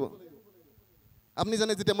আহিব লাগিব আপুনি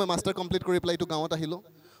জানে যেতিয়া মই মাষ্টাৰ কমপ্লিট কৰি পেলাই এইটো গাঁৱত আহিলোঁ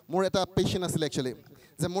মোৰ এটা পেশ্যন আছিলে একচুৱেলি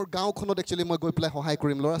যে মোৰ গাঁওখনত একচুৱেলি মই গৈ পেলাই সহায়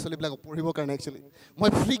কৰিম ল'ৰা ছোৱালীবিলাকক পঢ়িবৰ কাৰণে একচুৱেলি মই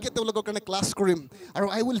ফ্ৰীকৈ তেওঁলোকৰ কাৰণে ক্লাছ কৰিম আৰু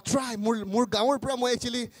আই উইল ট্ৰাই মোৰ গাঁৱৰ পৰা মই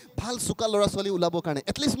একচুৱেলি ভাল চোকা ল'ৰা ছোৱালী ওলাবৰ কাৰণে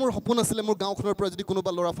এটলিষ্ট মোৰ সপোন আছিলে মোৰ গাঁওখনৰ পৰা যদি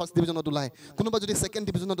কোনোবা ল'ৰা ফাৰ্ষ্ট ডিভিজনত ওলায় কোনোবা যদি ছেকেণ্ড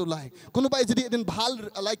ডিভিজনত ওলায় কোনোবাই যদি এদিন ভাল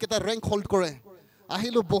লাইক এটা ৰেংক হোল্ড কৰে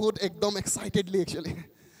আহিলোঁ বহুত একদম এক্সাইটেডলি একচুৱেলি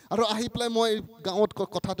আৰু আহি পেলাই মই গাঁৱত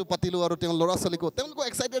কথাটো পাতিলোঁ আৰু তেওঁ ল'ৰা ছোৱালীকো তেওঁলোকো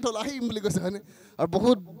এক্সাইটেড হ'ল আহিম বুলি কৈছে হয়নে আৰু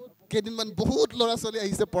বহুত কেইদিনমান বহুত ল'ৰা ছোৱালী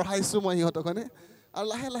আহিছে পঢ়াইছোঁ মই সিহঁতক হয়নে আৰু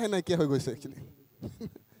লাহে লাহে নাইকিয়া হৈ গৈছে একচুৱেলি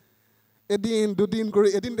এদিন দুদিন কৰি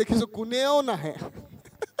এদিন দেখিছোঁ কোনেও নাহে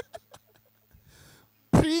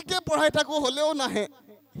ফ্ৰীকৈ পঢ়াই থাকোঁ হ'লেও নাহে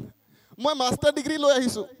মই মাষ্টাৰ ডিগ্ৰী লৈ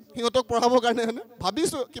আহিছোঁ সিহঁতক পঢ়াবৰ কাৰণে হয়নে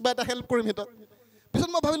ভাবিছোঁ কিবা এটা হেল্প কৰিম সিহঁতক পিছত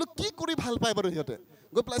মই ভাবিলোঁ কি কৰি ভাল পায় বাৰু সিহঁতে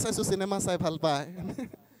গৈ পেলাই চাইছোঁ চিনেমা চাই ভাল পায়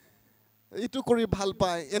এইটো কৰি ভাল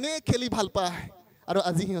পায় এনেই খেলি ভাল পায় আৰু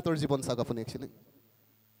আজি সিহঁতৰ জীৱন চাওক আপুনি একচুৱেলি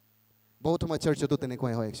বহুত সময় চাৰ্চতো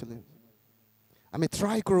তেনেকুৱাই হয় একচুৱেলি আমি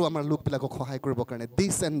ট্ৰাই কৰোঁ আমাৰ লোকবিলাকক সহায় কৰিবৰ কাৰণে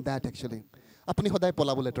দিছ এণ্ড ডেট একচুৱেলি আপুনি সদায়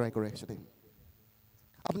পলাবলৈ ট্ৰাই কৰে একচুৱেলি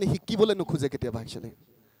আপুনি শিকিবলৈ নোখোজে কেতিয়াবা একচুৱেলি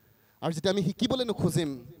আৰু যেতিয়া আমি শিকিবলৈ নোখোজিম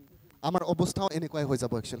আমাৰ অৱস্থাও এনেকুৱাই হৈ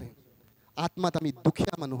যাব একচুৱেলি আত্মাত আমি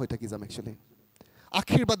দুখীয়া মানুহ হৈ থাকি যাম একচুৱেলি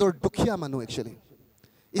আশীৰ্বাদৰ দুখীয়া মানুহ একচুৱেলি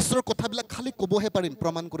ঈশ্বৰৰ কথাবিলাক খালি ক'বহে পাৰিম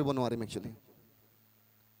প্ৰমাণ কৰিব নোৱাৰিম actually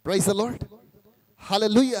praise the lord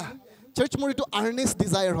hallelujah search মোৰ এইটো আৰ্নেষ্ট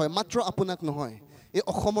ডিজায়াৰ হয় মাত্ৰ আপোনাক নহয় এই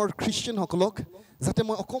অসমৰ খ্ৰীষ্টিয়ানসকলক যাতে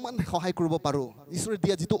মই অকণমান সহায় কৰিব পাৰোঁ ঈশ্বৰে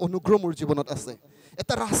দিয়া যিটো অনুগ্ৰহ মোৰ জীৱনত আছে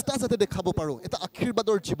এটা ৰাস্তা যাতে দেখাব পাৰোঁ এটা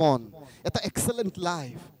আশীৰ্বাদৰ জীৱন এটা এক্সেলেণ্ট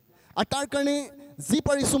লাইফ আৰু তাৰ কাৰণে যি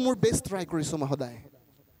পাৰিছোঁ মোৰ বেষ্ট ট্ৰাই কৰিছোঁ মই সদায়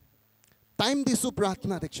টাইম দিছোঁ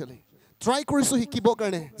প্ৰাৰ্থনাত একচুৱেলি ট্ৰাই কৰিছোঁ শিকিবৰ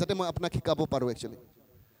কাৰণে যাতে মই আপোনাক শিকাব পাৰোঁ একচুৱেলি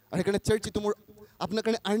আৰু সেইকাৰণে চাৰ্চ এইটো মোৰ আপোনাৰ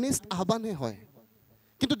কাৰণে আৰ্নেষ্ট আহ্বানহে হয়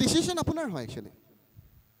কিন্তু ডিচিশ্যন আপোনাৰ হয় একচুৱেলি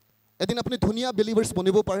এদিন আপুনি ধুনীয়া বিলিভাৰ্ছ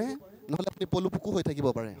বনিব পাৰে নহ'লে আপুনি পলুপুকু হৈ থাকিব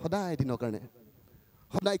পাৰে সদায় এদিনৰ কাৰণে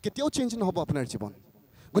সদায় কেতিয়াও চেঞ্জ নহ'ব আপোনাৰ জীৱন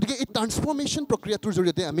গতিকে এই ট্ৰান্সফৰ্মেশ্যন প্ৰক্ৰিয়াটোৰ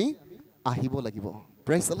জৰিয়তে আমি আহিব লাগিব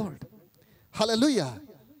প্ৰেইজ দ্য লৰ্ড হালেলুয়া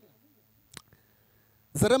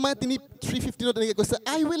জেৰেমায়া 3:15 তেনেকৈ কৈছে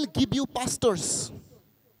আই will give U পাষ্টাৰ্ছ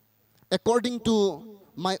according to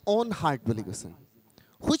my on heart বুলি কৈছে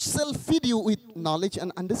which shall feed you with knowledge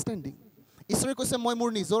and understanding ঈশ্বৰে কৈছে মই মোৰ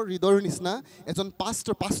নিজৰ হৃদয়ৰ নিচিনা এজন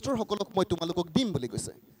পাষ্টাৰসকলক মই তোমালোকক দিম বুলি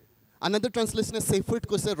কৈছে আনাদাৰ ট্ৰান্সলেশ্যনে চেফাৰ্ড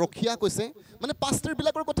কৈছে ৰখিয়া কৈছে মানে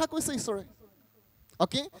পাষ্টাৰবিলাকৰ কথা কৈছে ঈশ্বৰে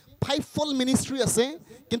অ'কে 5-fold মিনিষ্ট্ৰী আছে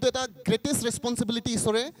কিন্তু এটা গ্ৰেটেষ্ট ৰেছপনচিবিলিটি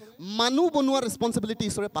ঈশ্বৰে মানুহ বনোৱা ৰেছপনচিবিলিটি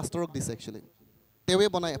ঈশ্বৰে পাষ্টাৰক দিছে একচুৱেলি তেওঁৱে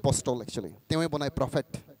বনায় এপষ্টল একচুৱেলি তেওঁৱে বনায় প্ৰফেট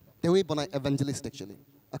তেওঁৱে বনায় এভেঞ্জেলিষ্ট একচুৱেলি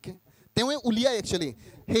অ'কে তেওঁৱে উলিয়াই একচুৱেলি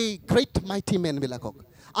সেই গ্ৰেট মাইটি মেনবিলাকক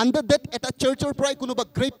আণ্ডাৰ ডেট এটা চাৰ্চৰ পৰাই কোনোবা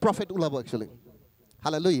গ্ৰেট প্ৰফেট ওলাব actually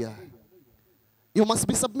hallelujah U must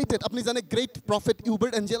B submitted আপুনি জানে গ্ৰেট প্ৰফেট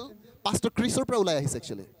ইউবাৰ্ট এঞ্জেল পাষ্টাৰ ক্ৰিছৰ পৰা ওলাই আহিছে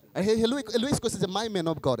একচুৱেলি আৰু সেই এলুইছ কৈছে যে মাই মেন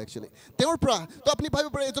অফ গড একচুৱেলি তেওঁৰ পৰা তো আপুনি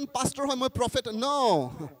ভাবিব পাৰে এজন পাষ্টাৰ হয় মই প্ৰফেট ন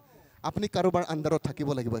আপুনি কাৰোবাৰ আণ্ডাৰত থাকিব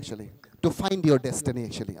লাগিব actually to find your destiny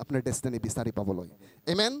actually আপোনাৰ ডেষ্টিনি বিচাৰি পাবলৈ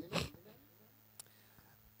এমেন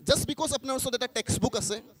জাষ্ট বিকজ আপোনাৰ ওচৰত এটা টেক্সট বুক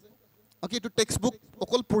আছে অ'কে এইটো টেক্সট বুক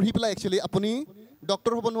অকল পঢ়ি পেলাই একচুৱেলি আপুনি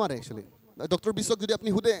ডক্টৰ হ'ব নোৱাৰে একচুৱেলি ডক্টৰ বিশ্বক যদি আপুনি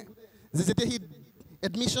সোধে যে যেতিয়া সি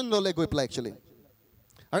এডমিশ্যন ল'লে গৈ পেলাই একচুৱেলি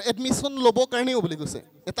আৰু এডমিশ্যন ল'বৰ কাৰণেও বুলি কৈছে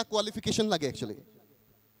এটা কোৱালিফিকেশ্যন লাগে একচুৱেলি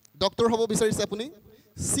ডক্টৰ হ'ব বিচাৰিছে আপুনি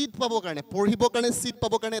ছিট পাবৰ কাৰণে পঢ়িবৰ কাৰণে ছিট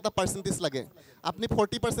পাবৰ কাৰণে এটা পাৰ্চেণ্টেজ লাগে আপুনি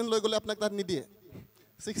 40% লৈ গ'লে আপোনাক তাত নিদিয়ে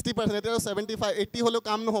 60% এতিয়া 75 80 হ'লেও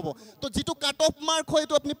কাম নহ'ব তো যিটো কাট অফ মাৰ্ক হয়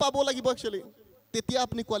এইটো আপুনি পাব লাগিব একচুৱেলি তেতিয়া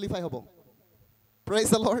আপুনি কোৱালিফাই হ'ব প্ৰেইজ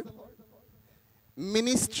দ্য লৰ্ড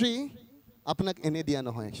মিনিষ্ট্ৰী আপোনাক এনে দিয়া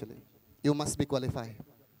নহয় actually U must B qualify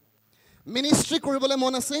ministry কৰিবলৈ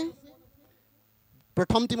মন আছে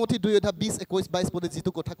প্ৰথম তিমথী 2:20-21-22 পদে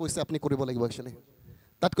যিটো কথা কৈছে আপুনি কৰিব লাগিব একচুৱেলি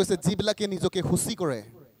তাত কৈছে যিবিলাকে নিজকে সুচি কৰে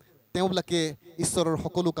তেওঁবিলাকে ঈশ্বৰৰ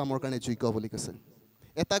সকলো কামৰ কাৰণে যোগ্য বুলি কৈছে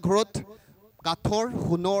এটা ঘৰত কাঠৰ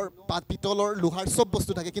সোণৰ পিতলৰ লোহাৰ চব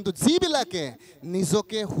বস্তু থাকে কিন্তু যিবিলাকে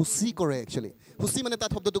নিজকে সুচি কৰে একচুৱেলি সুচি মানে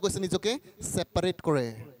তাত শব্দটো কৈছে নিজকে ছেপাৰেট কৰে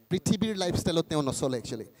পৃথিৱীৰ লাইফষ্টাইলত তেওঁ নচলে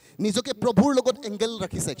একচুৱেলি নিজকে প্ৰভুৰ লগত এংগেল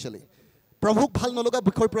ৰাখিছে একচুৱেলি প্ৰভুক ভাল নলগা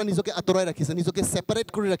বিষয়ৰ পৰা নিজকে আঁতৰাই ৰাখিছে নিজকে ছেপাৰেট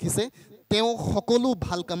কৰি ৰাখিছে তেওঁ সকলো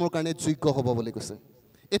ভাল কামৰ কাৰণে যোগ্য হ'ব বুলি কৈছে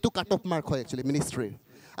এইটো কাট অফ মাৰ্ক হয় একচুৱেলি মিনিষ্ট্ৰীৰ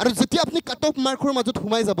আৰু যেতিয়া আপুনি কাট অফ মাৰ্কৰ মাজত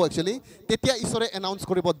সোমাই যাব একচুৱেলি তেতিয়া ঈশ্বৰে এনাউন্স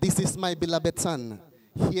কৰিব this is my beloved San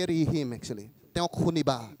here E him actually তেওঁক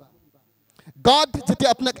শুনিবা God যেতিয়া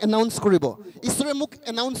আপোনাক এনাউন্স কৰিব ঈশ্বৰে মোক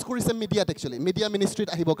এনাউন্স কৰিছে মিডিয়াত একচুৱেলি মিডিয়া মিনিষ্ট্ৰীত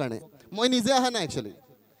আহিবৰ কাৰণে মই নিজে অহা নাই একচুৱেলি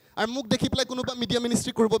আৰু মোক দেখি পেলাই কোনোবা মিডিয়া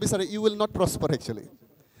মিনিষ্ট্ৰী কৰিব বিচাৰে U will not prosper actually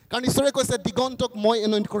কাৰণ ঈশ্বৰে কৈছে দিগন্তক মই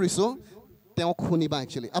এনইণ্ট কৰিছোঁ তেওঁক শুনিবা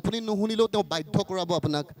একচুৱেলি আপুনি নুশুনিলেও তেওঁ বাধ্য কৰাব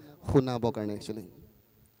আপোনাক শুনাবৰ কাৰণে actually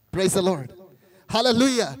praise the lord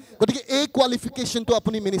hallelujah গতিকে এই কোৱালিফিকেশ্যনটো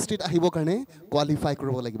আপুনি মিনিষ্ট্ৰীত আহিবৰ কাৰণে কোৱালিফাই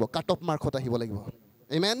কৰিব লাগিব কাট অফ মাৰ্কত আহিব লাগিব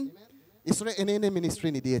আমেন ঈশ্বৰে এনে এনে মিনিষ্ট্ৰী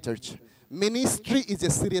নিদিয়ে search ministry is a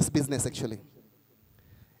serious business actually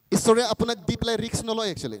ঈশ্বৰে আপোনাক দি পেলাই ৰিস্ক নলয়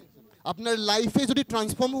একচুৱেলি আপোনাৰ লাইফে যদি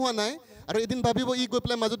ট্ৰান্সফৰ্ম হোৱা নাই আৰু এদিন ভাবিব ই গৈ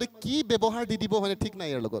পেলাই মাজতে কি ব্যৱহাৰ দি দিব হয়নে ঠিক নাই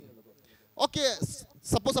ইয়াৰ লগত অ'কে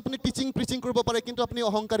ছাপ'জ আপুনি টিচিং প্ৰিচিং কৰিব পাৰে কিন্তু আপুনি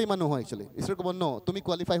অহংকাৰী মানুহ হয় একচুৱেলি ঈশ্বৰে ক'ব ন তুমি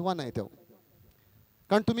কোৱালিফাই হোৱা নাই এতিয়াও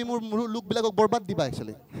কাৰণ তুমি মোৰ লোকবিলাকক বৰবাদ দিবা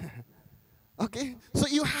actually okay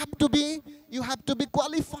so' U have to B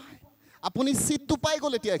qualify আপুনি চিটটো পাই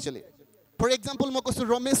গ'ল এতিয়া একচুৱেলি ফৰ এক্সাম্পল মই কৈছোঁ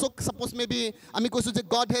ৰমেশক ছাপ'জ মে বি আমি কৈছোঁ যে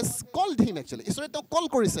god has called him actually ঈশ্বৰে তেওঁক কল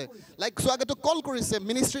কৰিছে লাইক স্বাগতক কল কৰিছে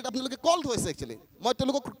মিনিষ্ট্ৰীত আপোনালোকে কল্ড হৈছে একচুৱেলি মই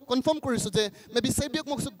তেওঁলোকক কনফাৰ্ম কৰিছোঁ যে মে বি চেবিয়ক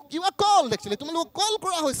মই কৈছোঁ ইউ আৰ কল্ড একচুৱেলি তোমালোকক কল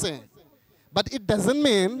কৰা হৈছে বাট ইট ডাজন্ট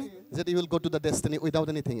মিন যে ইউ উইল গ' to the destiny without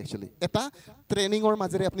anything actually এটা ট্ৰেইনিঙৰ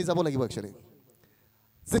মাজেৰে আপুনি যাব লাগিব একচুৱেলি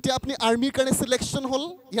যেতিয়া আপুনি আৰ্মিৰ কাৰণে চিলেকশ্যন হ'ল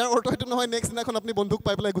ইয়াৰ অৰ্থ সেইটো নহয় নেক্সট দিনাখন আপুনি বন্ধুক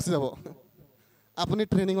পাই পেলাই গুচি যাব আপুনি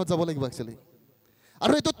ট্ৰেইনিঙত যাব লাগিব একচুৱেলি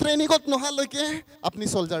আৰু এইটো ট্ৰেইনিঙত নহালৈকে আপুনি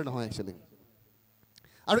চলজাৰ নহয় একচুৱেলি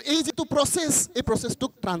আৰু এই যিটো প্ৰচেছ এই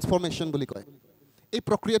প্ৰচেছটোক ট্ৰান্সফৰ্মেশ্যন বুলি কয় এই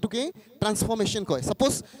প্ৰক্ৰিয়াটোকে ট্ৰান্সফৰ্মেশ্যন কয়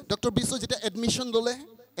ছাপ'জ ডক্টৰ বিশ্ব যেতিয়া এডমিশ্যন ল'লে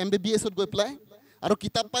MBBSত গৈ পেলাই আৰু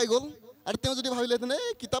কিতাপ পাই গ'ল আৰু তেওঁ যদি ভাবিলেহেঁতেন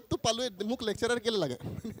এই কিতাপটো পালোঁ মোক লেকচাৰাৰ কেলৈ লাগে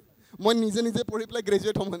মই নিজে নিজে পঢ়ি পেলাই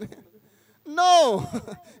গ্ৰেজুৱেট হ'ম মানে ন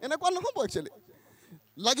এনেকুৱা নহ'ব একচুৱেলি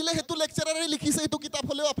লাগিলে সেইটো লেকচাৰাৰে লিখিছে এইটো কিতাপ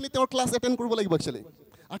হ'লেও আপুনি তেওঁৰ ক্লাছ এটেণ্ড কৰিব লাগিব একচুৱেলি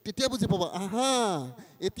আৰু তেতিয়া বুজি পাব আহা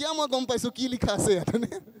এতিয়া মই গম পাইছোঁ কি লিখা আছে ইয়াত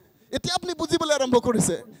এতিয়া আপুনি বুজিবলৈ আৰম্ভ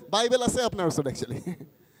কৰিছে বাইবেল আছে আপোনাৰ ওচৰত একচুৱেলি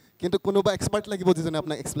কিন্তু কোনোবা এক্সপাৰ্ট লাগিব যিজনে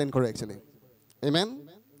আপোনাক এক্সপ্লেইন কৰে একচুৱেলি আমেন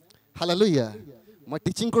হালেলুয়া মই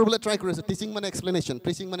টিচিং কৰিবলৈ ট্ৰাই কৰি আছোঁ টিচিং মানে এক্সপ্লেনেশ্যন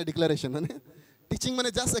প্ৰিচিং মানে ডিক্লাৰেশ্যন মানে টিচিং মানে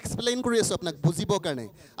জাষ্ট এক্সপ্লেইন কৰি আছোঁ আপোনাক বুজিবৰ কাৰণে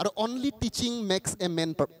আৰু অনলি টিচিং মেক্স এ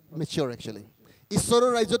মেন মেচিয়ৰ একচুৱেলি ঈশ্বৰৰ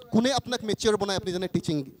ৰাজ্যত কোনে আপোনাক মেচিয়ৰ বনায় আপুনি জানে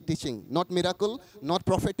teaching not miracle not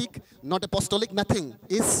প্ৰফেটিক not এপষ্টলিক nothing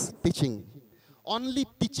is teaching only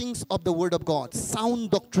টিচিংছ of the word of god sound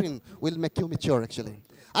doctrine will make U mature actually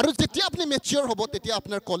আৰু যেতিয়া আপুনি মেচিয়ৰ হ'ব তেতিয়া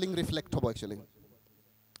আপোনাৰ কলিং ৰিফ্লেক্ট হ'ব একচুৱেলি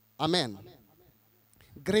আমেন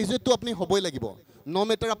গ্ৰেজুৱেটটো আপুনি হ'বই লাগিব ন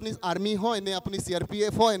মেটাৰ আপুনি আৰ্মি হয় নে আপুনি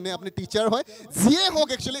CRPF হয় নে আপুনি টিচাৰ হয় যিয়ে হওক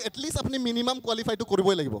একচুৱেলি এটলিষ্ট আপুনি মিনিমাম কোৱালিফাইটো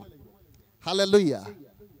কৰিবই লাগিব hallelujah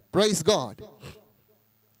praise god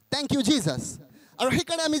thank U Jesus আৰু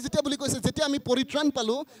সেইকাৰণে আমি যেতিয়া বুলি কৈছে যেতিয়া আমি পৰিত্ৰাণ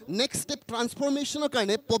পালোঁ নেক্সট ষ্টেপ ট্ৰান্সফৰ্মেশ্যনৰ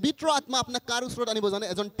কাৰণে পবিত্ৰ আত্মা আপোনাক কাৰ ওচৰত আনিব জানে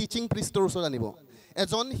এজন টিচিং প্ৰিষ্টৰ ওচৰত আনিব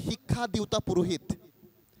এজন শিক্ষা দিওঁতা পুৰোহিত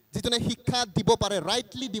যিজনে শিক্ষা দিব পাৰে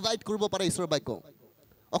ৰাইটলি ডিভাইড কৰিব পাৰে ঈশ্বৰৰ বাক্য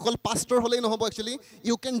অকল পাষ্টৰ হ'লেই নহ'ব actually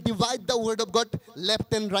U can divide the word of god left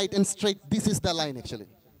and right and straight this is the line actually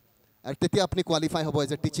আৰু তেতিয়া আপুনি কোৱালিফাই হ'ব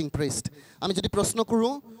এজ এ টিচিং প্ৰিষ্ট আমি যদি প্ৰশ্ন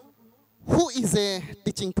কৰোঁ who is a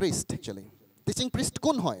teaching Priest actually teaching Priest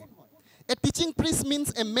কোন হয় A teaching priest means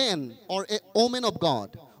a man or a woman of God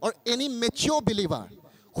or any mature believer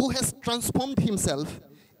who has transformed himself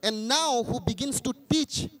and now who begins to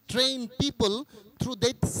teach, train people through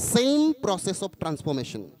that same process of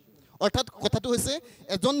transformation. অৰ্থাৎ কথাটো হৈছে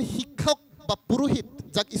এজন শিক্ষক বা পুৰোহিত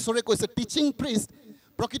যাক ঈশ্বৰে কৈছে টিচিং প্ৰিষ্ট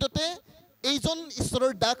প্ৰকৃততে এইজন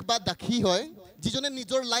ঈশ্বৰৰ দাস বা দাসী হয় যিজনে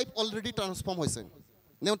নিজৰ লাইফ অলৰেডি ট্ৰান্সফৰ্ম হৈছে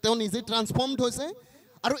তেওঁ নিজে ট্ৰান্সফৰ্মড হৈছে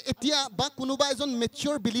আৰু এতিয়া বা কোনোবা এজন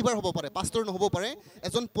মেচিয়ৰ বিলিভাৰ হ'ব পাৰে পাষ্টৰ নহ'ব পাৰে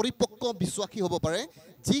এজন পৰিপক্ক বিশ্বাসী হ'ব পাৰে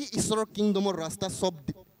যি ঈশ্বৰৰ কিংডমৰ ৰাস্তা চব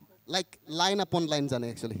লাইক লাইন আপন লাইন জানে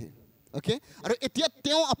একচুৱেলি অ'কে আৰু এতিয়া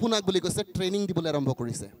তেওঁ আপোনাক বুলি কৈছে ট্ৰেইনিং দিবলৈ আৰম্ভ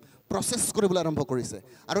কৰিছে প্ৰচেছ কৰিবলৈ আৰম্ভ কৰিছে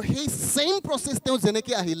আৰু সেই ছেইম প্ৰচেছ তেওঁ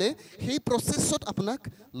যেনেকৈ আহিলে সেই প্ৰচেছত আপোনাক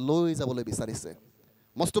লৈ যাবলৈ বিচাৰিছে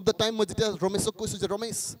মষ্ট অফ দ্য টাইম মই যেতিয়া ৰমেশক কৈছোঁ যে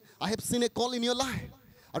ৰমেশ আই হেভ চিন এ কল ইন ইয়ৰ লাইফ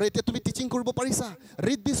আৰু এতিয়া তুমি টিচিং কৰিব পাৰিছা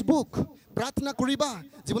ৰিড দিছ বুক প্ৰাৰ্থনা কৰিবা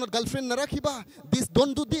জীৱনত গাৰ্লফ্ৰেণ্ড নাৰাখিবা দিছ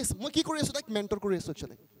ডণ্ট ডু দিছ মই কি কৰি আছোঁ তাইক মেণ্টৰ কৰি আছোঁ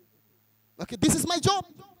actually okay this is my job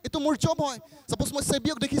এইটো মোৰ জব হয় ছাপ'জ মই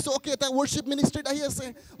চেবিয়ক দেখিছোঁ অ'কে এটা ৱৰ্শ্বিপ মিনিষ্ট্ৰীত আহি আছে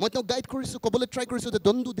মই তেওঁক গাইড কৰিছোঁ ক'বলৈ ট্ৰাই কৰিছোঁ যে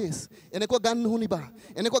ডণ্ট ডু দিছ এনেকুৱা গান নুশুনিবা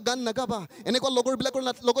এনেকুৱা গান নাগাবা এনেকুৱা লগৰবিলাকৰ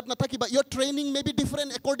লগত নাথাকিবা ইয়ৰ training may be different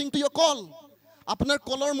according to ইয়ৰ কল আপোনাৰ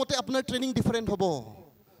কলৰ মতে আপোনাৰ ট্ৰেইনিং ডিফাৰেণ্ট হ'ব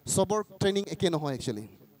চবৰ ট্ৰেইনিং একে নহয় একচুৱেলি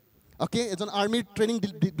অ'কে এজন আৰ্মিৰ ট্ৰেইনিং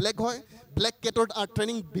বেলেগ হয় ব্লেক কেটৰ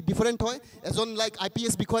ট্ৰেইনিং ডিফাৰেণ্ট হয় এজন লাইক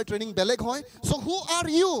IPS বিষয়ৰ ট্ৰেইনিং বেলেগ হয় চ' হু আৰ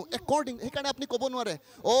ইউ একৰ্ডিং সেইকাৰণে আপুনি ক'ব নোৱাৰে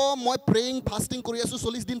অ' মই প্ৰেয়িং ফাষ্টিং কৰি আছোঁ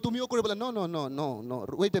 40 দিন তুমিও কৰিবলৈ ন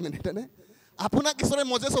ৱেইট এ মিনিট এনে আপোনাক ঈশ্বৰে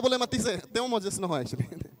মজেছ হ'বলৈ মাতিছে তেওঁ মজেছ নহয়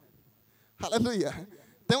একচুৱেলি হালেলুয়া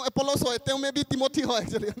তেওঁ এপলছ হয় তেওঁ মেবি তিমথি হয়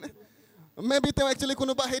একচুৱেলি মেবি তেওঁ একচুৱেলি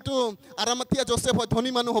কোনোবা সেইটো আৰামাতিয়া জোচেফ হয়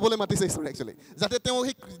ধনী মানুহ হ'বলৈ মাতিছে ঈশ্বৰে একচুৱেলি যাতে তেওঁ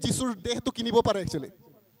সেই যীশুৰ দেহটো কিনিব পাৰে একচুৱেলি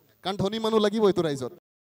কাৰণ ধনী মানুহ লাগিব এইটো ৰাইজত